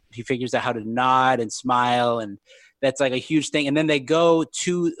he figures out how to nod and smile, and that's like a huge thing. And then they go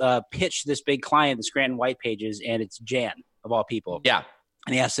to pitch this big client, the Scranton White Pages, and it's Jan, of all people. Yeah.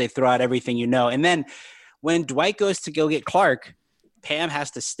 And he has to say, throw out everything you know. And then when Dwight goes to go get Clark, Pam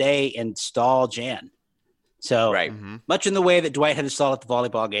has to stay and stall Jan. So much in the way that Dwight had to stall at the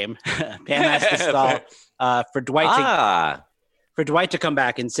volleyball game, Pam has to stall for Dwight to come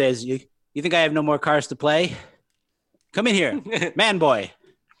back and says, you think I have no more cards to play? Come in here, man boy.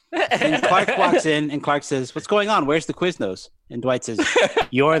 And Clark walks in, and Clark says, what's going on? Where's the Quiznos? And Dwight says,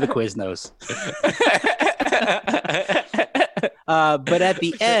 you're the Quiznos. But at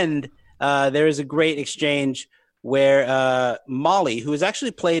the end, there is a great exchange where Molly, who is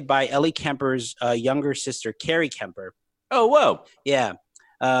actually played by Ellie Kemper's younger sister, Carrie Kemper. Oh, whoa. Yeah.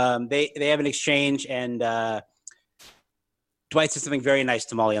 They have an exchange, and Dwight says something very nice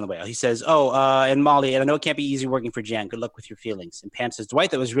to Molly on the way. He says, and Molly, and I know it can't be easy working for Jan. Good luck with your feelings. And Pam says,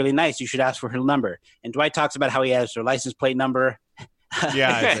 Dwight, that was really nice. You should ask for her number. And Dwight talks about how he has her license plate number.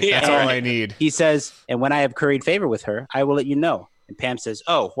 Yeah, that's all I need. He says, and when I have curried favor with her, I will let you know. And Pam says,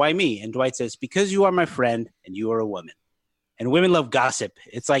 oh, why me? And Dwight says, because you are my friend and you are a woman. And women love gossip.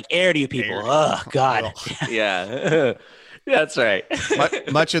 It's like air to you people. Air. Oh, God. Yeah. That's right.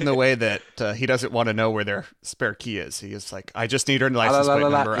 Much in the way that he doesn't want to know where their spare key is. He is like, I just need her license plate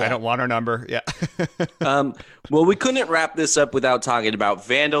number. Yeah. I don't want her number. Yeah. Well, we couldn't wrap this up without talking about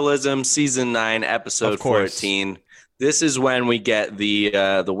vandalism, season 9, episode 14. This is when we get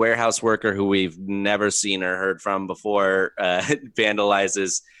the warehouse worker who we've never seen or heard from before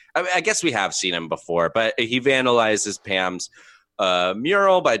vandalizes. I guess we have seen him before, but he vandalizes Pam's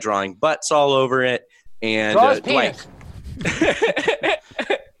mural by drawing butts all over it. And Dwight.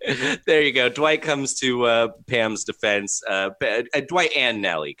 There you go. Dwight comes to Pam's defense. Dwight and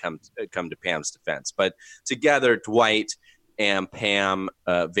Nellie come to Pam's defense, but together Dwight and Pam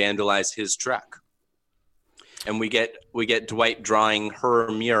vandalize his truck. And we get Dwight drawing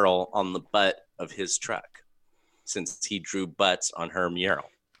her mural on the butt of his truck, since he drew butts on her mural.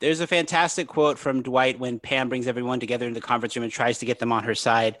 There's a fantastic quote from Dwight when Pam brings everyone together in the conference room and tries to get them on her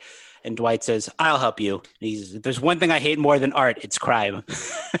side. And Dwight says, I'll help you. There's one thing I hate more than art. It's crime.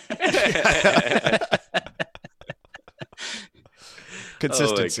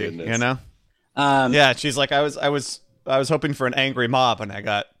 Consistency, you know? Yeah, she's like, I was hoping for an angry mob, and I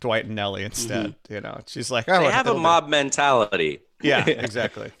got Dwight and Nellie instead. You know, she's like, they have a mob mentality. Yeah,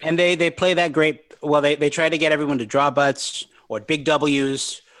 exactly. And they play that great. Well, they try to get everyone to draw butts or big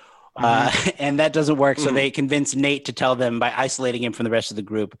W's, and that doesn't work. So they convince Nate to tell them by isolating him from the rest of the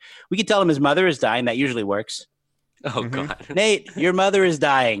group. We can tell him his mother is dying. That usually works. Oh God, Nate, your mother is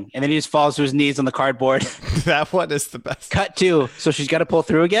dying, and then he just falls to his knees on the cardboard. That one is the best. Cut 2. So she's got to pull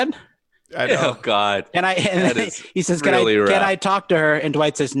through again. I know. Oh God. He says, can I talk to her? And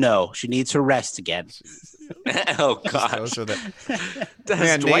Dwight says, no, she needs her rest again. Oh Just gosh. goes with it. Has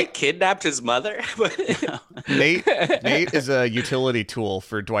Man, Dwight kidnapped his mother? Nate is a utility tool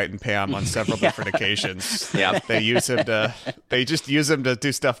for Dwight and Pam on several different occasions. Yeah. They just use him to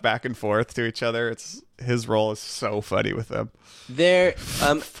do stuff back and forth to each other. His role is so funny with them. There,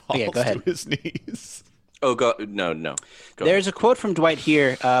 Falls go ahead. to his knees. Oh, no. Go There's a quote from Dwight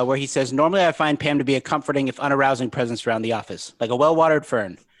here where he says, "Normally I find Pam to be a comforting, if unarousing presence around the office, like a well-watered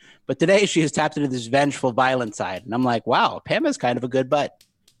fern. But today she has tapped into this vengeful, violent side." And I'm like, wow, Pam is kind of a good butt.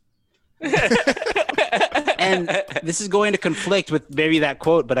 And this is going to conflict with maybe that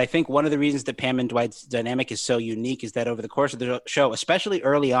quote, but I think one of the reasons that Pam and Dwight's dynamic is so unique is that over the course of the show, especially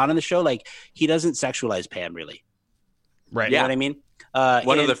early on in the show, like he doesn't sexualize Pam really. Right. You know what I mean?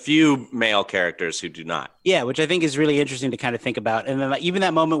 One of the few male characters who do not. Yeah, which I think is really interesting to kind of think about. And then like, even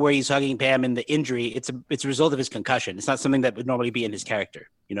that moment where he's hugging Pam in the injury, it's a result of his concussion. It's not something that would normally be in his character.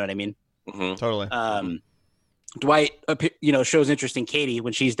 You know what I mean? Mm-hmm. Totally. Dwight, shows interest in Katie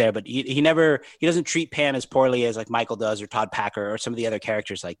when she's there, but he doesn't treat Pam as poorly as like Michael does or Todd Packer or some of the other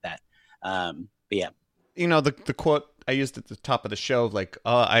characters like that. But yeah. The quote I used at the top of the show, like,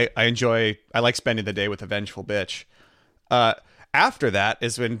 I like spending the day with a vengeful bitch. After that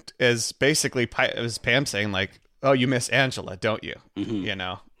is basically Pam saying like, "Oh, you miss Angela, don't you?"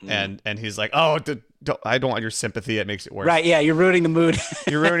 Mm-hmm. And he's like, "Oh, I don't want your sympathy. It makes it worse." Right? Yeah, you're ruining the mood.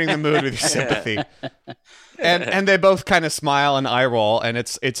 You're ruining the mood with your sympathy. And they both kind of smile and eye roll, and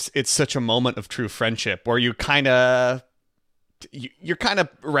it's such a moment of true friendship where you're kind of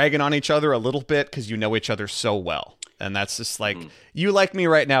ragging on each other a little bit because you know each other so well, and that's just like you like me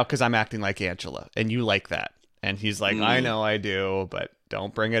right now because I'm acting like Angela, and you like that. And he's like, I know I do, but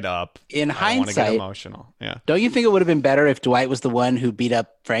don't bring it up. In I don't want to get hindsight, emotional. Yeah. Don't you think it would have been better if Dwight was the one who beat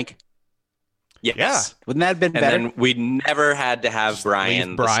up Frank? Yes. Yeah. Wouldn't that have been better? And then we never had to have Brian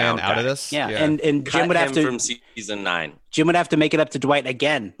Leave Brian the sound out of guy. this. Yeah. And Cut Jim would have him to from season 9. Jim would have to make it up to Dwight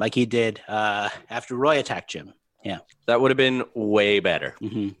again, like he did after Roy attacked Jim. Yeah. That would have been way better.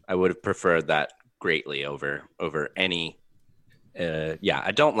 Mm-hmm. I would have preferred that greatly over any.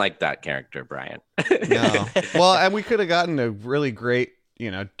 I don't like that character, Brian. No. Well, and we could have gotten a really great,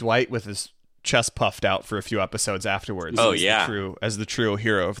 Dwight with his chest puffed out for a few episodes afterwards. Oh, as the true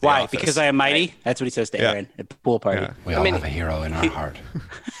hero of the Why? office. Because I am mighty? That's what he says to Aaron at the pool party. Yeah. We all have a hero in our heart.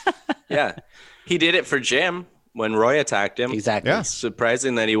 Yeah. He did it for Jim when Roy attacked him. Exactly. Yeah.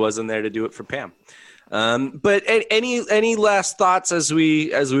 Surprising that he wasn't there to do it for Pam. But any last thoughts as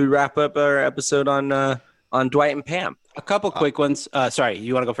we wrap up our episode on Dwight and Pam? A couple quick ones. Sorry,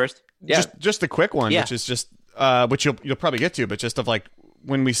 you want to go first? Yeah. Just a quick one, Yeah. which is just which you'll probably get to, but just of like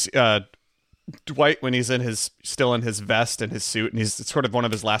when we see Dwight when he's still in his vest and his suit, and it's sort of one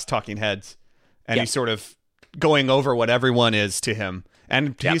of his last talking heads, and he's sort of going over what everyone is to him,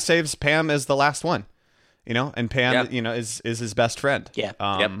 and he saves Pam as the last one, and Pam is his best friend. Yeah.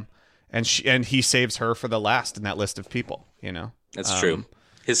 And he saves her for the last in that list of people. That's true.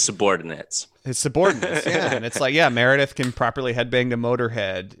 His subordinates. Yeah, and it's like, Meredith can properly headbang the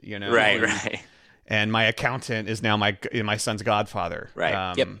Motorhead, Right. And my accountant is now my son's godfather.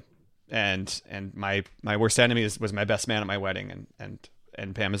 Right. And my worst enemy was my best man at my wedding,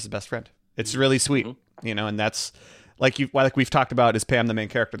 and Pam is his best friend. It's really sweet, and that's like we've talked about, is Pam the main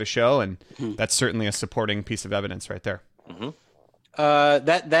character of the show, and that's certainly a supporting piece of evidence right there. Mm-hmm.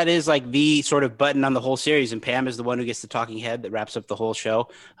 That is like the sort of button on the whole series, and Pam is the one who gets the talking head that wraps up the whole show.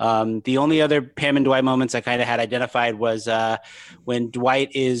 The only other Pam and Dwight moments I kind of had identified was when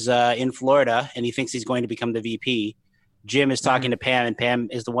Dwight is in Florida and he thinks he's going to become the VP. Jim is talking to Pam, and Pam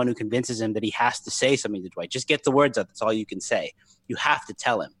is the one who convinces him that he has to say something to Dwight. Just get the words out. That's all you can say. You have to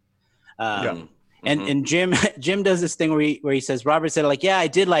tell him. And Jim does this thing where he says, Robert said, like, yeah, I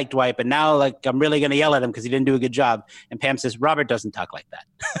did like Dwight, but now like I'm really going to yell at him because he didn't do a good job. And Pam says, Robert doesn't talk like that.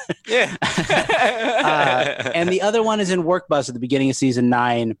 Yeah. And the other one is in Work Bus at the beginning of season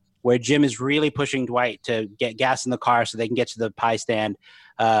 9, where Jim is really pushing Dwight to get gas in the car so they can get to the pie stand,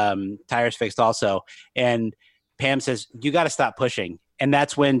 tires fixed also. And Pam says, you got to stop pushing. And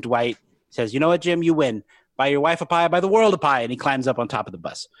that's when Dwight says, you know what, Jim, you win. Buy your wife a pie, buy the world a pie. And he climbs up on top of the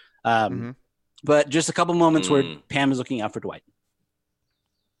bus. But just a couple moments where Pam is looking out for Dwight.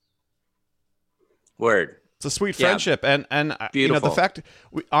 Word. It's a sweet friendship, and Beautiful. the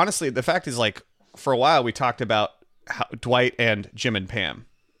fact is, like, for a while we talked about Dwight and Jim and Pam,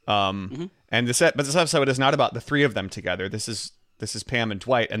 and this episode is not about the three of them together. This is Pam and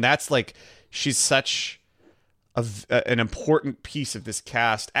Dwight, and that's like she's such an important piece of this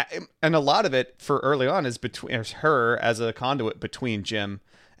cast, and a lot of it for early on is her as a conduit between Jim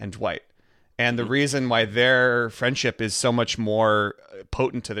and Dwight. And the reason why their friendship is so much more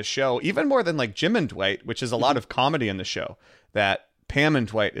potent to the show, even more than like Jim and Dwight, which is a lot of comedy in the show, that Pam and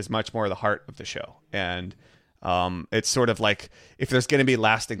Dwight is much more the heart of the show. And it's sort of like, if there's going to be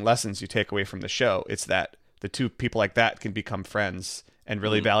lasting lessons you take away from the show, it's that the two people like that can become friends and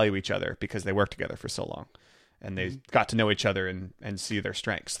really value each other because they worked together for so long. And they got to know each other and see their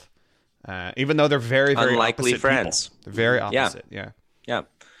strengths. Even though they're very, very unlikely opposite friends. People. They're very opposite, yeah.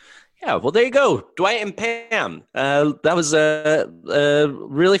 Yeah, well, there you go. Dwight and Pam. That was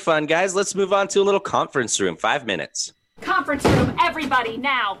really fun, guys. Let's move on to a little conference room. 5 minutes. Conference room, everybody,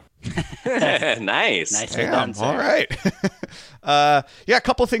 now. Nice. Damn, all right. A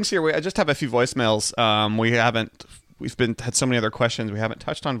couple of things here. I just have a few voicemails. We've had so many other questions. We haven't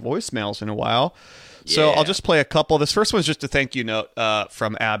touched on voicemails in a while. So I'll just play a couple. This first one's just a thank you note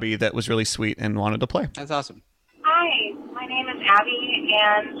from Abby that was really sweet and wanted to play. That's awesome. Hi, my name is Abby,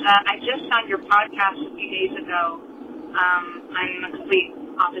 and I just found your podcast a few days ago. I'm a complete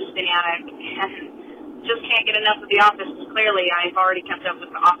Office fanatic, and just can't get enough of The Office. Clearly, I've already kept up with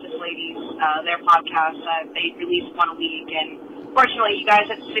the Office ladies, their podcast. They release one a week, and fortunately, you guys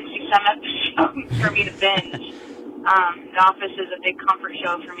had 60-some episodes for me to binge. The Office is a big comfort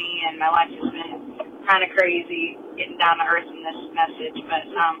show for me, and my life has been kind of crazy getting down to earth in this message, but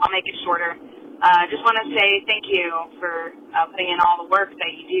I'll make it shorter. Just want to say thank you for putting in all the work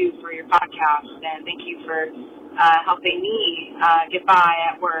that you do for your podcast, and thank you for helping me get by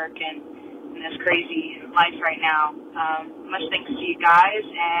at work and in this crazy life right now. Much thanks to you guys,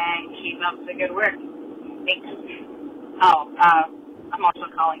 and keep up the good work. Thanks. I'm also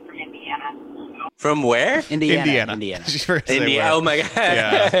calling from Indiana. From where? Indiana. Oh my God.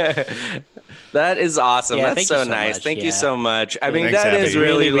 Yeah. That is awesome. Yeah, That's so nice. much. Thank you so much. I mean, Thanks, that Abby. is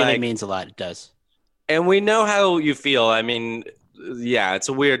really really means a lot. It does. and we know how you feel. I mean, yeah, it's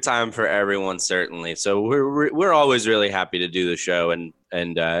a weird time for everyone, certainly. So we're always really happy to do the show, and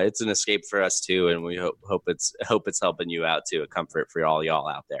it's an escape for us too. And we hope it's helping you out too, a comfort for all y'all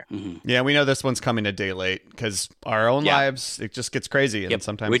out there. Mm-hmm. Yeah, we know this one's coming a day late because our own lives, it just gets crazy, and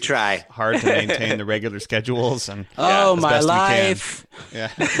sometimes we try. it's hard to maintain the regular schedules. And my life.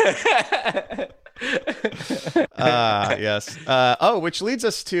 Yeah. Yes. Which leads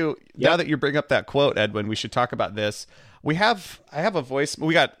us to now that you bring up that quote, Edwin, we should talk about this. I have a voice.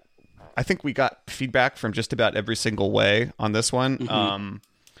 I think we got feedback from just about every single way on this one. Mm-hmm.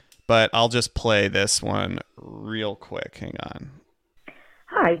 But I'll just play this one real quick. Hang on.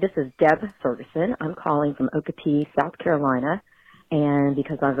 Hi, this is Deb Ferguson. I'm calling from Okatee, South Carolina. And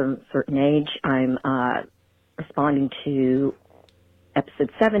because I'm of a certain age, I'm responding to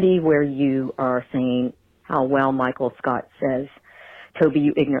episode 70, where you are saying how well Michael Scott says, "Toby,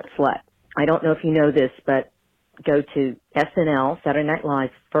 you ignorant slut." I don't know if you know this, but go to SNL, Saturday Night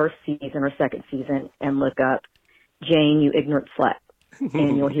Live's first season or second season, and look up "Jane, you ignorant slut."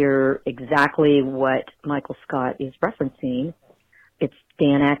 And you'll hear exactly what Michael Scott is referencing. It's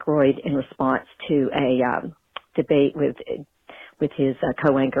Dan Aykroyd in response to a debate with his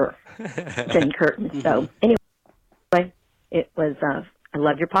co-anchor, Jane Curtin. So anyway, it was, I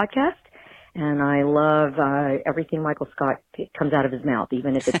love your podcast, and I love everything Michael Scott comes out of his mouth,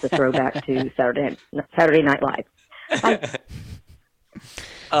 even if it's a throwback to Saturday Night Live. Bye.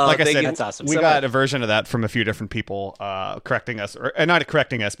 Like I said, that's awesome. We got a version of that from a few different people correcting us, or not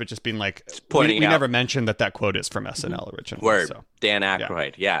correcting us, but just being like, we never mentioned that quote is from SNL originally. Word. So. Dan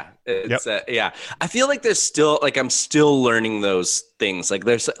Aykroyd. Yeah. It's, yeah. I feel like there's still, I'm still learning those things.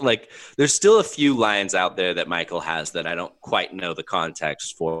 There's still a few lines out there that Michael has that I don't quite know the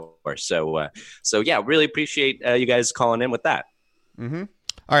context for. So yeah, really appreciate you guys calling in with that. Mm-hmm.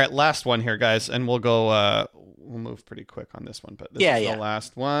 All right. Last one here, guys. And we'll go, we'll move pretty quick on this one, but this is the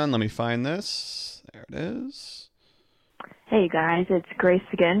last one. Let me find this. There it is. Hey guys, it's Grace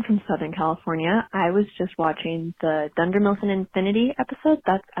again from Southern California. I was just watching the Dunder Mifflin Infinity episode.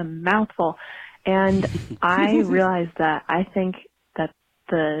 That's a mouthful. And I realized that I think that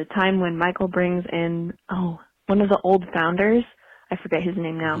the time when Michael brings in, one of the old founders, I forget his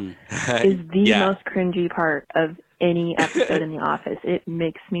name now, is the most cringy part of any episode in The Office. It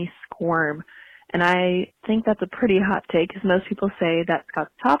makes me squirm. And I think that's a pretty hot take, because most people say that Scott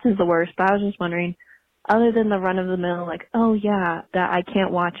Tops is the worst, but I was just wondering, other than the run-of-the-mill, that I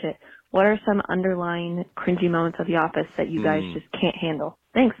can't watch it, what are some underlying cringy moments of The Office that you guys just can't handle?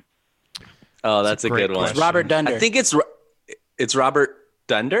 Thanks. Oh, that's a good one. It's Robert Dunder. I think it's Robert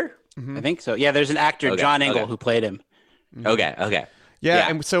Dunder? Mm-hmm. I think so. Yeah, there's an actor, John Engel, who played him. Okay. Yeah,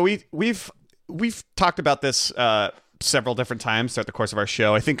 and so we've talked about this several different times throughout the course of our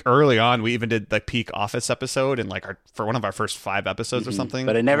show. I think early on we even did the peak Office episode and like for one of our first 5 episodes or something.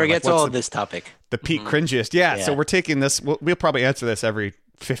 But it never gets what's old, this topic. The peak cringiest. Yeah, so we're taking this. We'll probably answer this every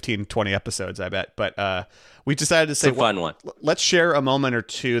 15, 20 episodes, I bet. But we decided to say, it's a fun one. Let's share a moment or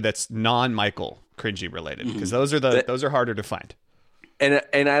two that's non-Michael cringy related, because those are harder to find.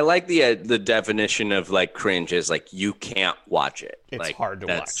 And I like the definition of like cringe is like you can't watch it. It's like, hard to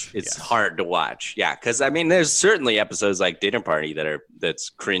watch. It's hard to watch. Yeah, because I mean, there's certainly episodes like Dinner Party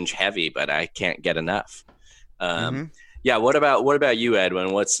that's cringe heavy, but I can't get enough. Yeah. What about you,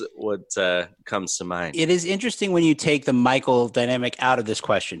 Edwin? What comes to mind? It is interesting when you take the Michael dynamic out of this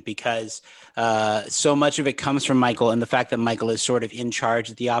question, because so much of it comes from Michael and the fact that Michael is sort of in charge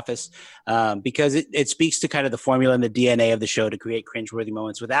at the office, because it speaks to kind of the formula and the DNA of the show to create cringeworthy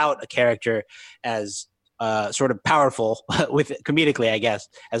moments without a character as sort of powerful with comedically, I guess,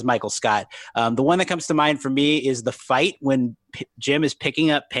 as Michael Scott. The one that comes to mind for me is the fight when Jim is picking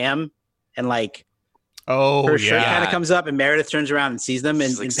up Pam and like, her shirt kind of comes up and Meredith turns around and sees them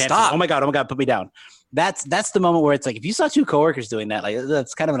and like, Pam says, oh my God, put me down. That's the moment where it's like, if you saw 2 coworkers doing that, like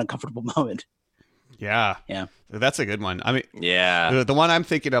that's kind of an uncomfortable moment. Yeah. That's a good one. I mean, the one I'm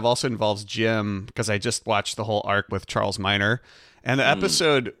thinking of also involves Jim, because I just watched the whole arc with Charles Minor, and the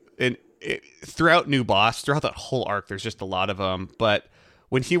episode throughout New Boss, throughout that whole arc, there's just a lot of them. But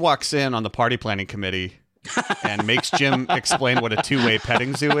when he walks in on the party planning committee and makes Jim explain what a 2-way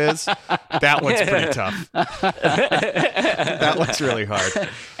petting zoo is, that one's pretty tough. That one's really hard.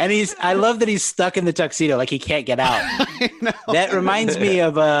 And I love that he's stuck in the tuxedo, like he can't get out. That reminds me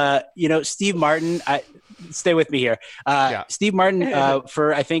of Steve Martin. Stay with me here. Steve Martin,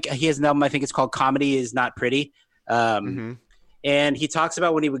 I think he has an album, I think it's called Comedy Is Not Pretty. And he talks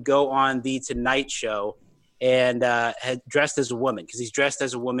about when he would go on the Tonight Show and had dressed as a woman, because he's dressed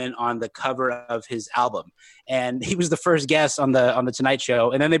as a woman on the cover of his album, and he was the first guest on the Tonight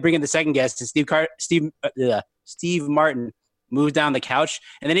Show. And then they bring in the second guest, and Steve Martin moves down the couch,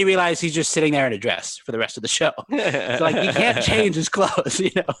 and then he realized he's just sitting there in a dress for the rest of the show. So like he can't change his clothes,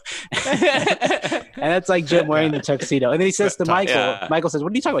 and that's like Jim wearing the tuxedo. And then he says to Michael, Michael says,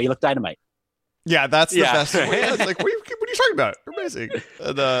 "What are you talking about? You look dynamite." Yeah, that's the best. It's like, what are you talking about? You're amazing.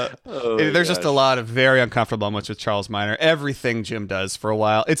 There's just a lot of very uncomfortable moments with Charles Minor. Everything Jim does for a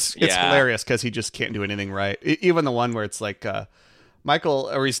while, it's hilarious because he just can't do anything right. Even the one where it's like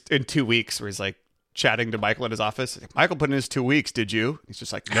Michael, or he's in 2 weeks, where he's like chatting to Michael in his office. Michael put in his 2 weeks. Did you? He's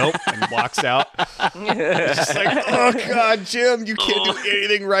just like, nope, and walks out. It's just like, oh God, Jim, you can't do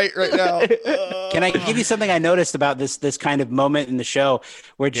anything right now. Can I give you something I noticed about this kind of moment in the show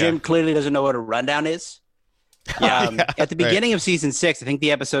where Jim clearly doesn't know what a rundown is? At the beginning of season 6, I think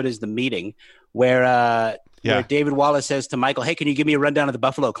the episode is The Meeting, where David Wallace says to Michael, "Hey, can you give me a rundown of the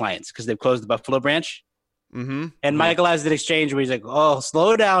Buffalo clients, because they've closed the Buffalo branch?" And Michael has an exchange where he's like, "Oh,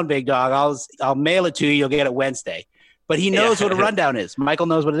 slow down, big dog. I'll mail it to you. You'll get it Wednesday." But he knows what a rundown is. Michael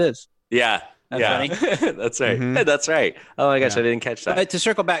knows what it is. Yeah. That's funny. That's right. That's right. Oh my gosh, I didn't catch that. To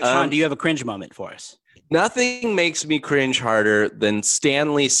circle back, Sean, do you have a cringe moment for us? Nothing makes me cringe harder than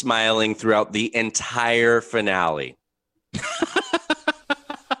Stanley smiling throughout the entire finale.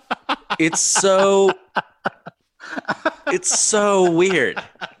 It's so weird.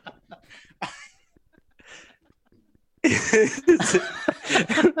 You've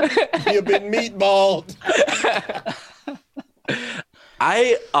been meatballed.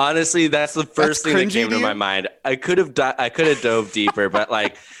 I honestly, that's the first thing that came to my mind. I could have dove deeper, but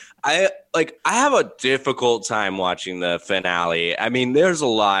I have a difficult time watching the finale. I mean, there's a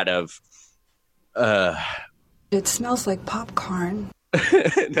lot of It smells like popcorn.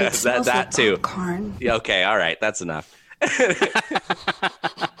 that too. Popcorn. Yeah, okay, all right, that's enough.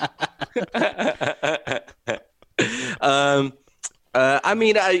 I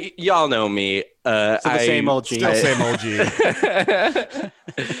mean, y'all know me. The same old G. Still same old G.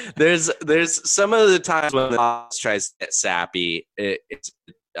 There's some of the times when the boss tries to get sappy.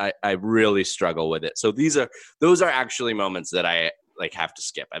 I really struggle with it. So those are actually moments that I have to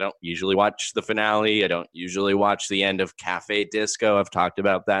skip. I don't usually watch the finale. I don't usually watch the end of Cafe Disco. I've talked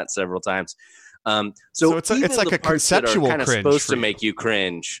about that several times. So it's like a conceptual kind of supposed to make you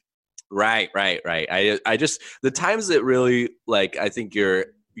cringe. Right. I just, the times that really I think you're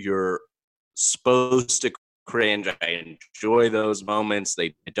supposed to cringe, I enjoy those moments.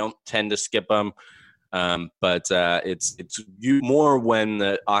 I don't tend to skip them. But it's you more when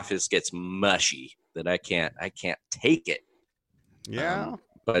the office gets mushy that I can't take it. Yeah.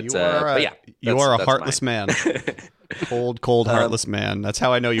 But you are a heartless man. Cold, heartless man. That's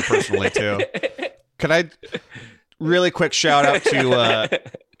how I know you personally too. Could I really quick shout out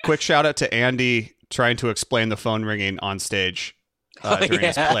to Andy trying to explain the phone ringing on stage during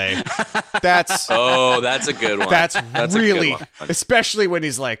his play. That's a good one. That's really, a good one. especially when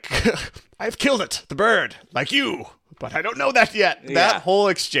he's like, "I've killed it, the bird, like you, but I don't know that yet." That whole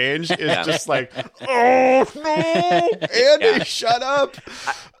exchange is just like, "Oh no, Andy, shut up."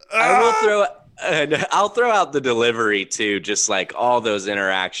 I'll throw out the delivery too, just like all those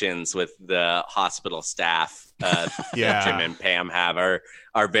interactions with the hospital staff that Jim and Pam have are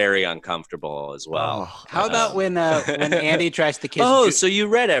very uncomfortable as well. How about when Andy tries to kiss? So you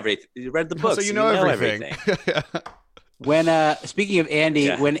read everything? You read the book, so you know everything. When speaking of Andy,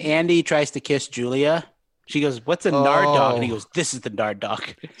 when Andy tries to kiss Julia, she goes, "What's a nard dog?" And he goes, "This is the nard dog."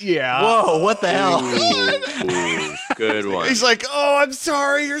 Yeah. Whoa! What the hell? Ooh, good one. He's like, "Oh, I'm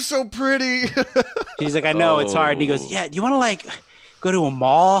sorry. You're so pretty." She's like, "I know it's hard." And he goes, "Yeah. Do you want to like go to a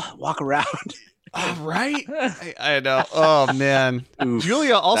mall, walk around?" Right? I know. Oh man.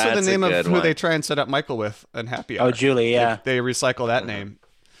 Julia, also the name of who they try and set up Michael with in Happy Hour. Oh, Julie. Yeah. They recycle that name.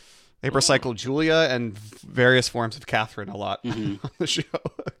 They recycle Julia and various forms of Catherine a lot on the show.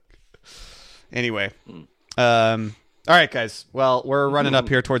 Anyway. All right, guys. Well, we're running up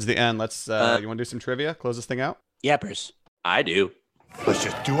here towards the end. Let's. You want to do some trivia? Close this thing out. Yappers. I do. Let's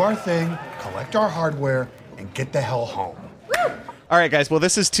just do our thing, collect our hardware, and get the hell home. All right, guys. Well,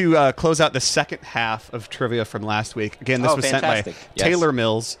 this is to close out the second half of trivia from last week. Again, this was fantastic. sent by Taylor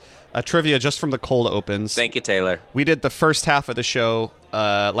Mills. Trivia just from the cold opens. Thank you, Taylor. We did the first half of the show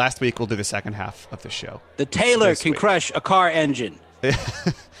last week. We'll do the second half of the show. The Taylor can crush a car engine.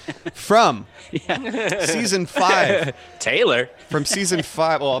 From season 5. Taylor. From season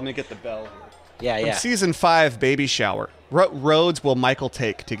 5. Well, let me get the bell here. Yeah. From season 5, Baby Shower. What roads will Michael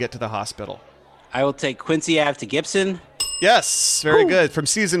take to get to the hospital? I will take Quincy Ave to Gibson. Yes, very good. From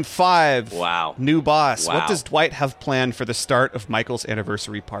season 5. Wow. New boss. Wow. What does Dwight have planned for the start of Michael's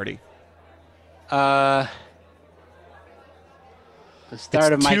anniversary party? The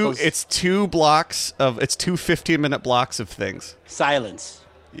start of Michael's... It's 2 15-minute blocks of things. Silence.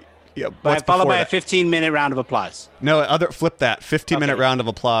 Yeah, followed by a 15-minute round of applause. No, flip that. 15-minute round of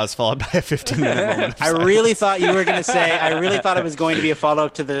applause followed by a 15-minute moment of silence. I really thought you were going to say, I really thought it was going to be a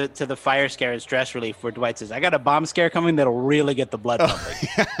follow-up to the fire scare and stress relief where Dwight says, "I got a bomb scare coming that'll really get the blood pumping."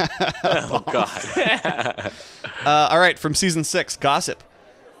 Oh, God. All right, from season 6, Gossip.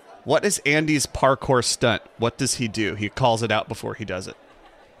 What is Andy's parkour stunt? What does he do? He calls it out before he does it.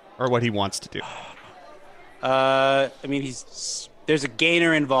 Or what he wants to do. I mean, there's a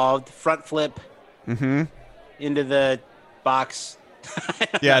gainer involved, front flip into the box.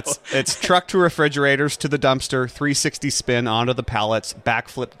 Yeah, it's truck to refrigerators to the dumpster, 360 spin onto the pallets,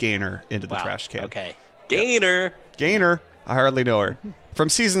 backflip gainer into the trash can. Okay. Gainer. I hardly know her. From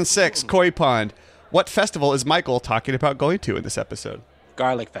season 6, Koi Pond. What festival is Michael talking about going to in this episode?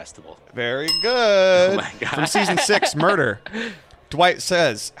 Garlic Festival. Very good. Oh my God. From season 6, Murder. Dwight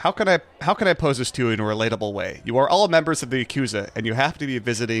says, how can I pose this to you in a relatable way? You are all members of the Yakuza, and you have to be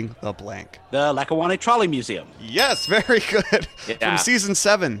visiting the blank. The Lackawanna Trolley Museum. Yes, very good. Yeah. From season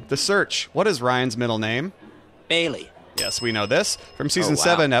 7, The Search. What is Ryan's middle name? Bailey. Yes, we know this. From season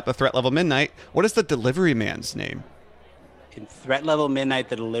 7, at the Threat Level Midnight. What is the delivery man's name? In Threat Level Midnight,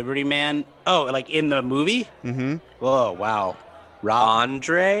 the delivery man. Oh, like in the movie? Mm-hmm. Whoa, wow.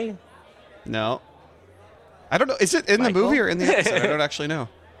 Andre? No. I don't know. Is it in the movie or in the episode? I don't actually know.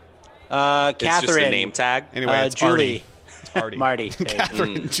 Catherine. It's just a name tag? Anyway, it's Julie. Artie. It's Artie. Marty.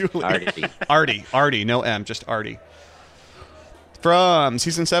 Catherine, Julie. Artie. Artie. No M, just Artie. From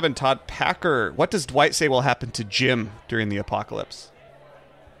season 7, Todd Packer. What does Dwight say will happen to Jim during the apocalypse?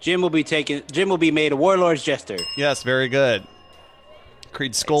 Jim will be made a warlord's jester. Yes, very good.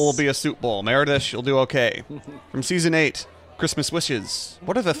 Creed's skull will be a soup bowl. Meredith, you'll do okay. From season 8, Christmas Wishes.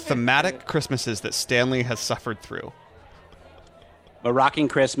 What are the thematic Christmases that Stanley has suffered through? Moroccan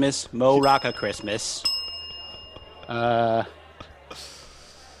Christmas, Mo Rocca Christmas. There's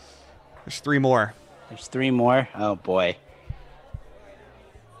 3 more. There's 3 more? Oh, boy.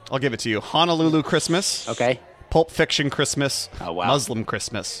 I'll give it to you. Honolulu Christmas. Okay. Pulp Fiction Christmas. Oh, wow. Muslim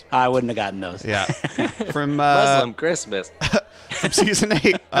Christmas. I wouldn't have gotten those. Yeah. From Muslim Christmas. From season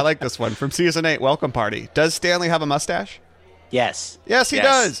 8. I like this one. From season 8, Welcome Party. Does Stanley have a mustache? Yes. Yes, he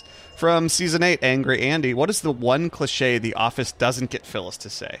does. From season 8, Angry Andy. What is the one cliche The Office doesn't get Phyllis to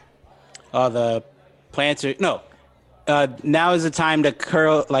say? Oh, the plants are... No. Now is the time to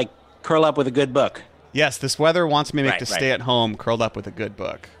curl up with a good book. Yes, this weather wants me to stay at home curled up with a good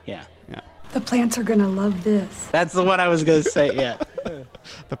book. Yeah. The plants are gonna love this. That's the one I was going to say, yeah.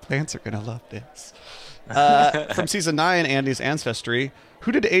 The plants are going to love this. From season 9, Andy's Ancestry.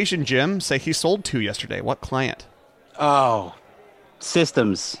 Who did Asian Jim say he sold to yesterday? What client? Oh,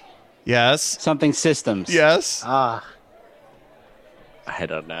 Systems. Yes. Something Systems. Yes. I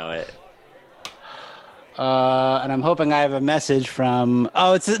don't know it. And I'm hoping I have a message from.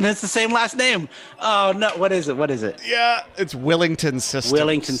 Oh, it's the same last name. Oh no, what is it? Yeah, it's Willington Systems.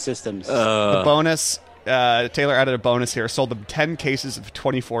 Willington Systems. The bonus. Taylor added a bonus here. Sold them 10 cases of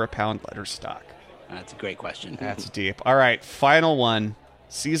 24-pound letter stock. That's a great question. That's deep. All right, final one.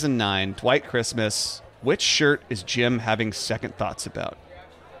 Season 9, Dwight Christmas. Which shirt is Jim having second thoughts about?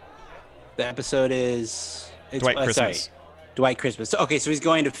 The episode is Dwight Christmas. Sorry, Dwight Christmas. Okay, so he's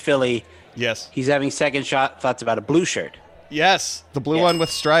going to Philly. Yes. He's having second thoughts about a blue shirt. Yes, the blue one with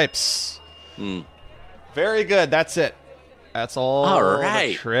stripes. Very good. That's it. That's all right.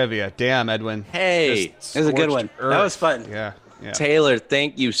 the trivia. Damn, Edwin. Hey, it was a good one. That was fun. Yeah. Taylor,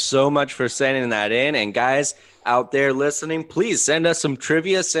 thank you so much for sending that in. And guys out there listening, please send us some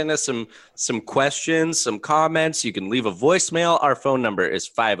trivia, send us some questions, some comments. You can leave a voicemail. Our phone number is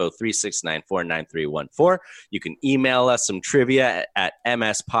 503-694-9314. You can email us some trivia at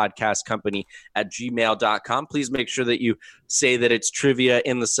mspodcastcompany@gmail.com. Please make sure that you say that it's trivia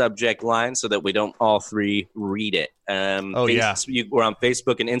in the subject line so that we don't all three read it. We're on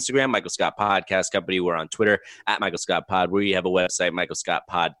Facebook and Instagram, Michael Scott Podcast Company. We're on Twitter at Michael Scott Pod. We have a website,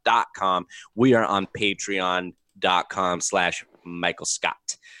 michaelscottpod.com. We are on patreon.com/Michael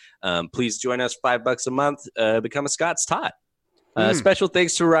Scott. Please join us $5 a month. Become a Scott's Tot. Special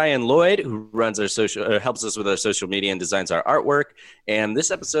thanks to Ryan Lloyd, who runs our helps us with our social media and designs our artwork. And this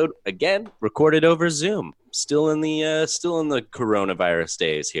episode, again, recorded over Zoom. Still in the coronavirus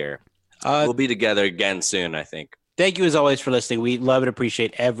days here. We'll be together again soon, I think. Thank you as always for listening. We love and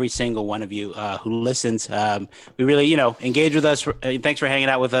appreciate every single one of you who listens. We really, engage with us. Thanks for hanging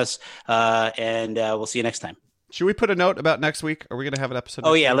out with us. And we'll see you next time. Should we put a note about next week? Are we going to have an episode?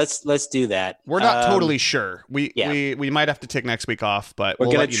 Oh yeah, let's do that. We're not totally sure. We might have to take next week off, but we're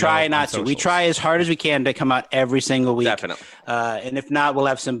going to try not to. We try as hard as we can to come out every single week. Definitely. And if not, we'll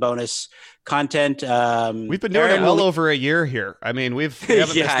have some bonus content. We've been doing it well over a year here. I mean, we haven't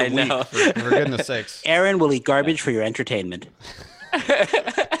missed a week, for goodness sakes. Aaron will eat garbage for your entertainment.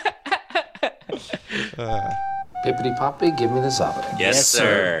 Pippity poppy, give me the zobbity. Yes,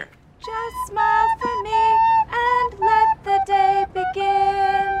 sir. Just smile for me and let the day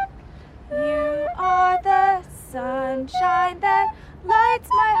begin. You are the sunshine that lights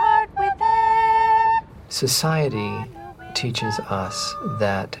my heart within. Society teaches us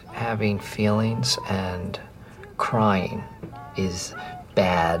that having feelings and crying is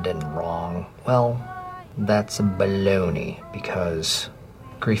bad and wrong. Well, that's baloney, because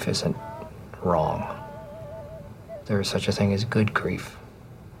grief isn't wrong. There is such a thing as good grief.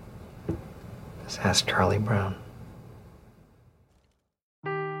 Let's ask Charlie Brown.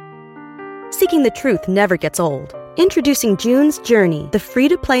 Seeking the truth never gets old. Introducing June's Journey, the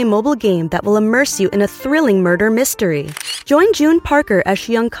free-to-play mobile game that will immerse you in a thrilling murder mystery. Join June Parker as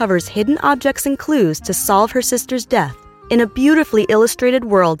she uncovers hidden objects and clues to solve her sister's death in a beautifully illustrated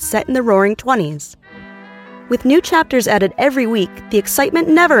world set in the Roaring '20s. With new chapters added every week, the excitement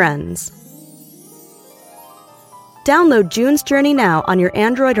never ends. Download June's Journey now on your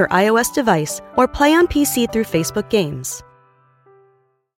Android or iOS device, or play on PC through Facebook Games.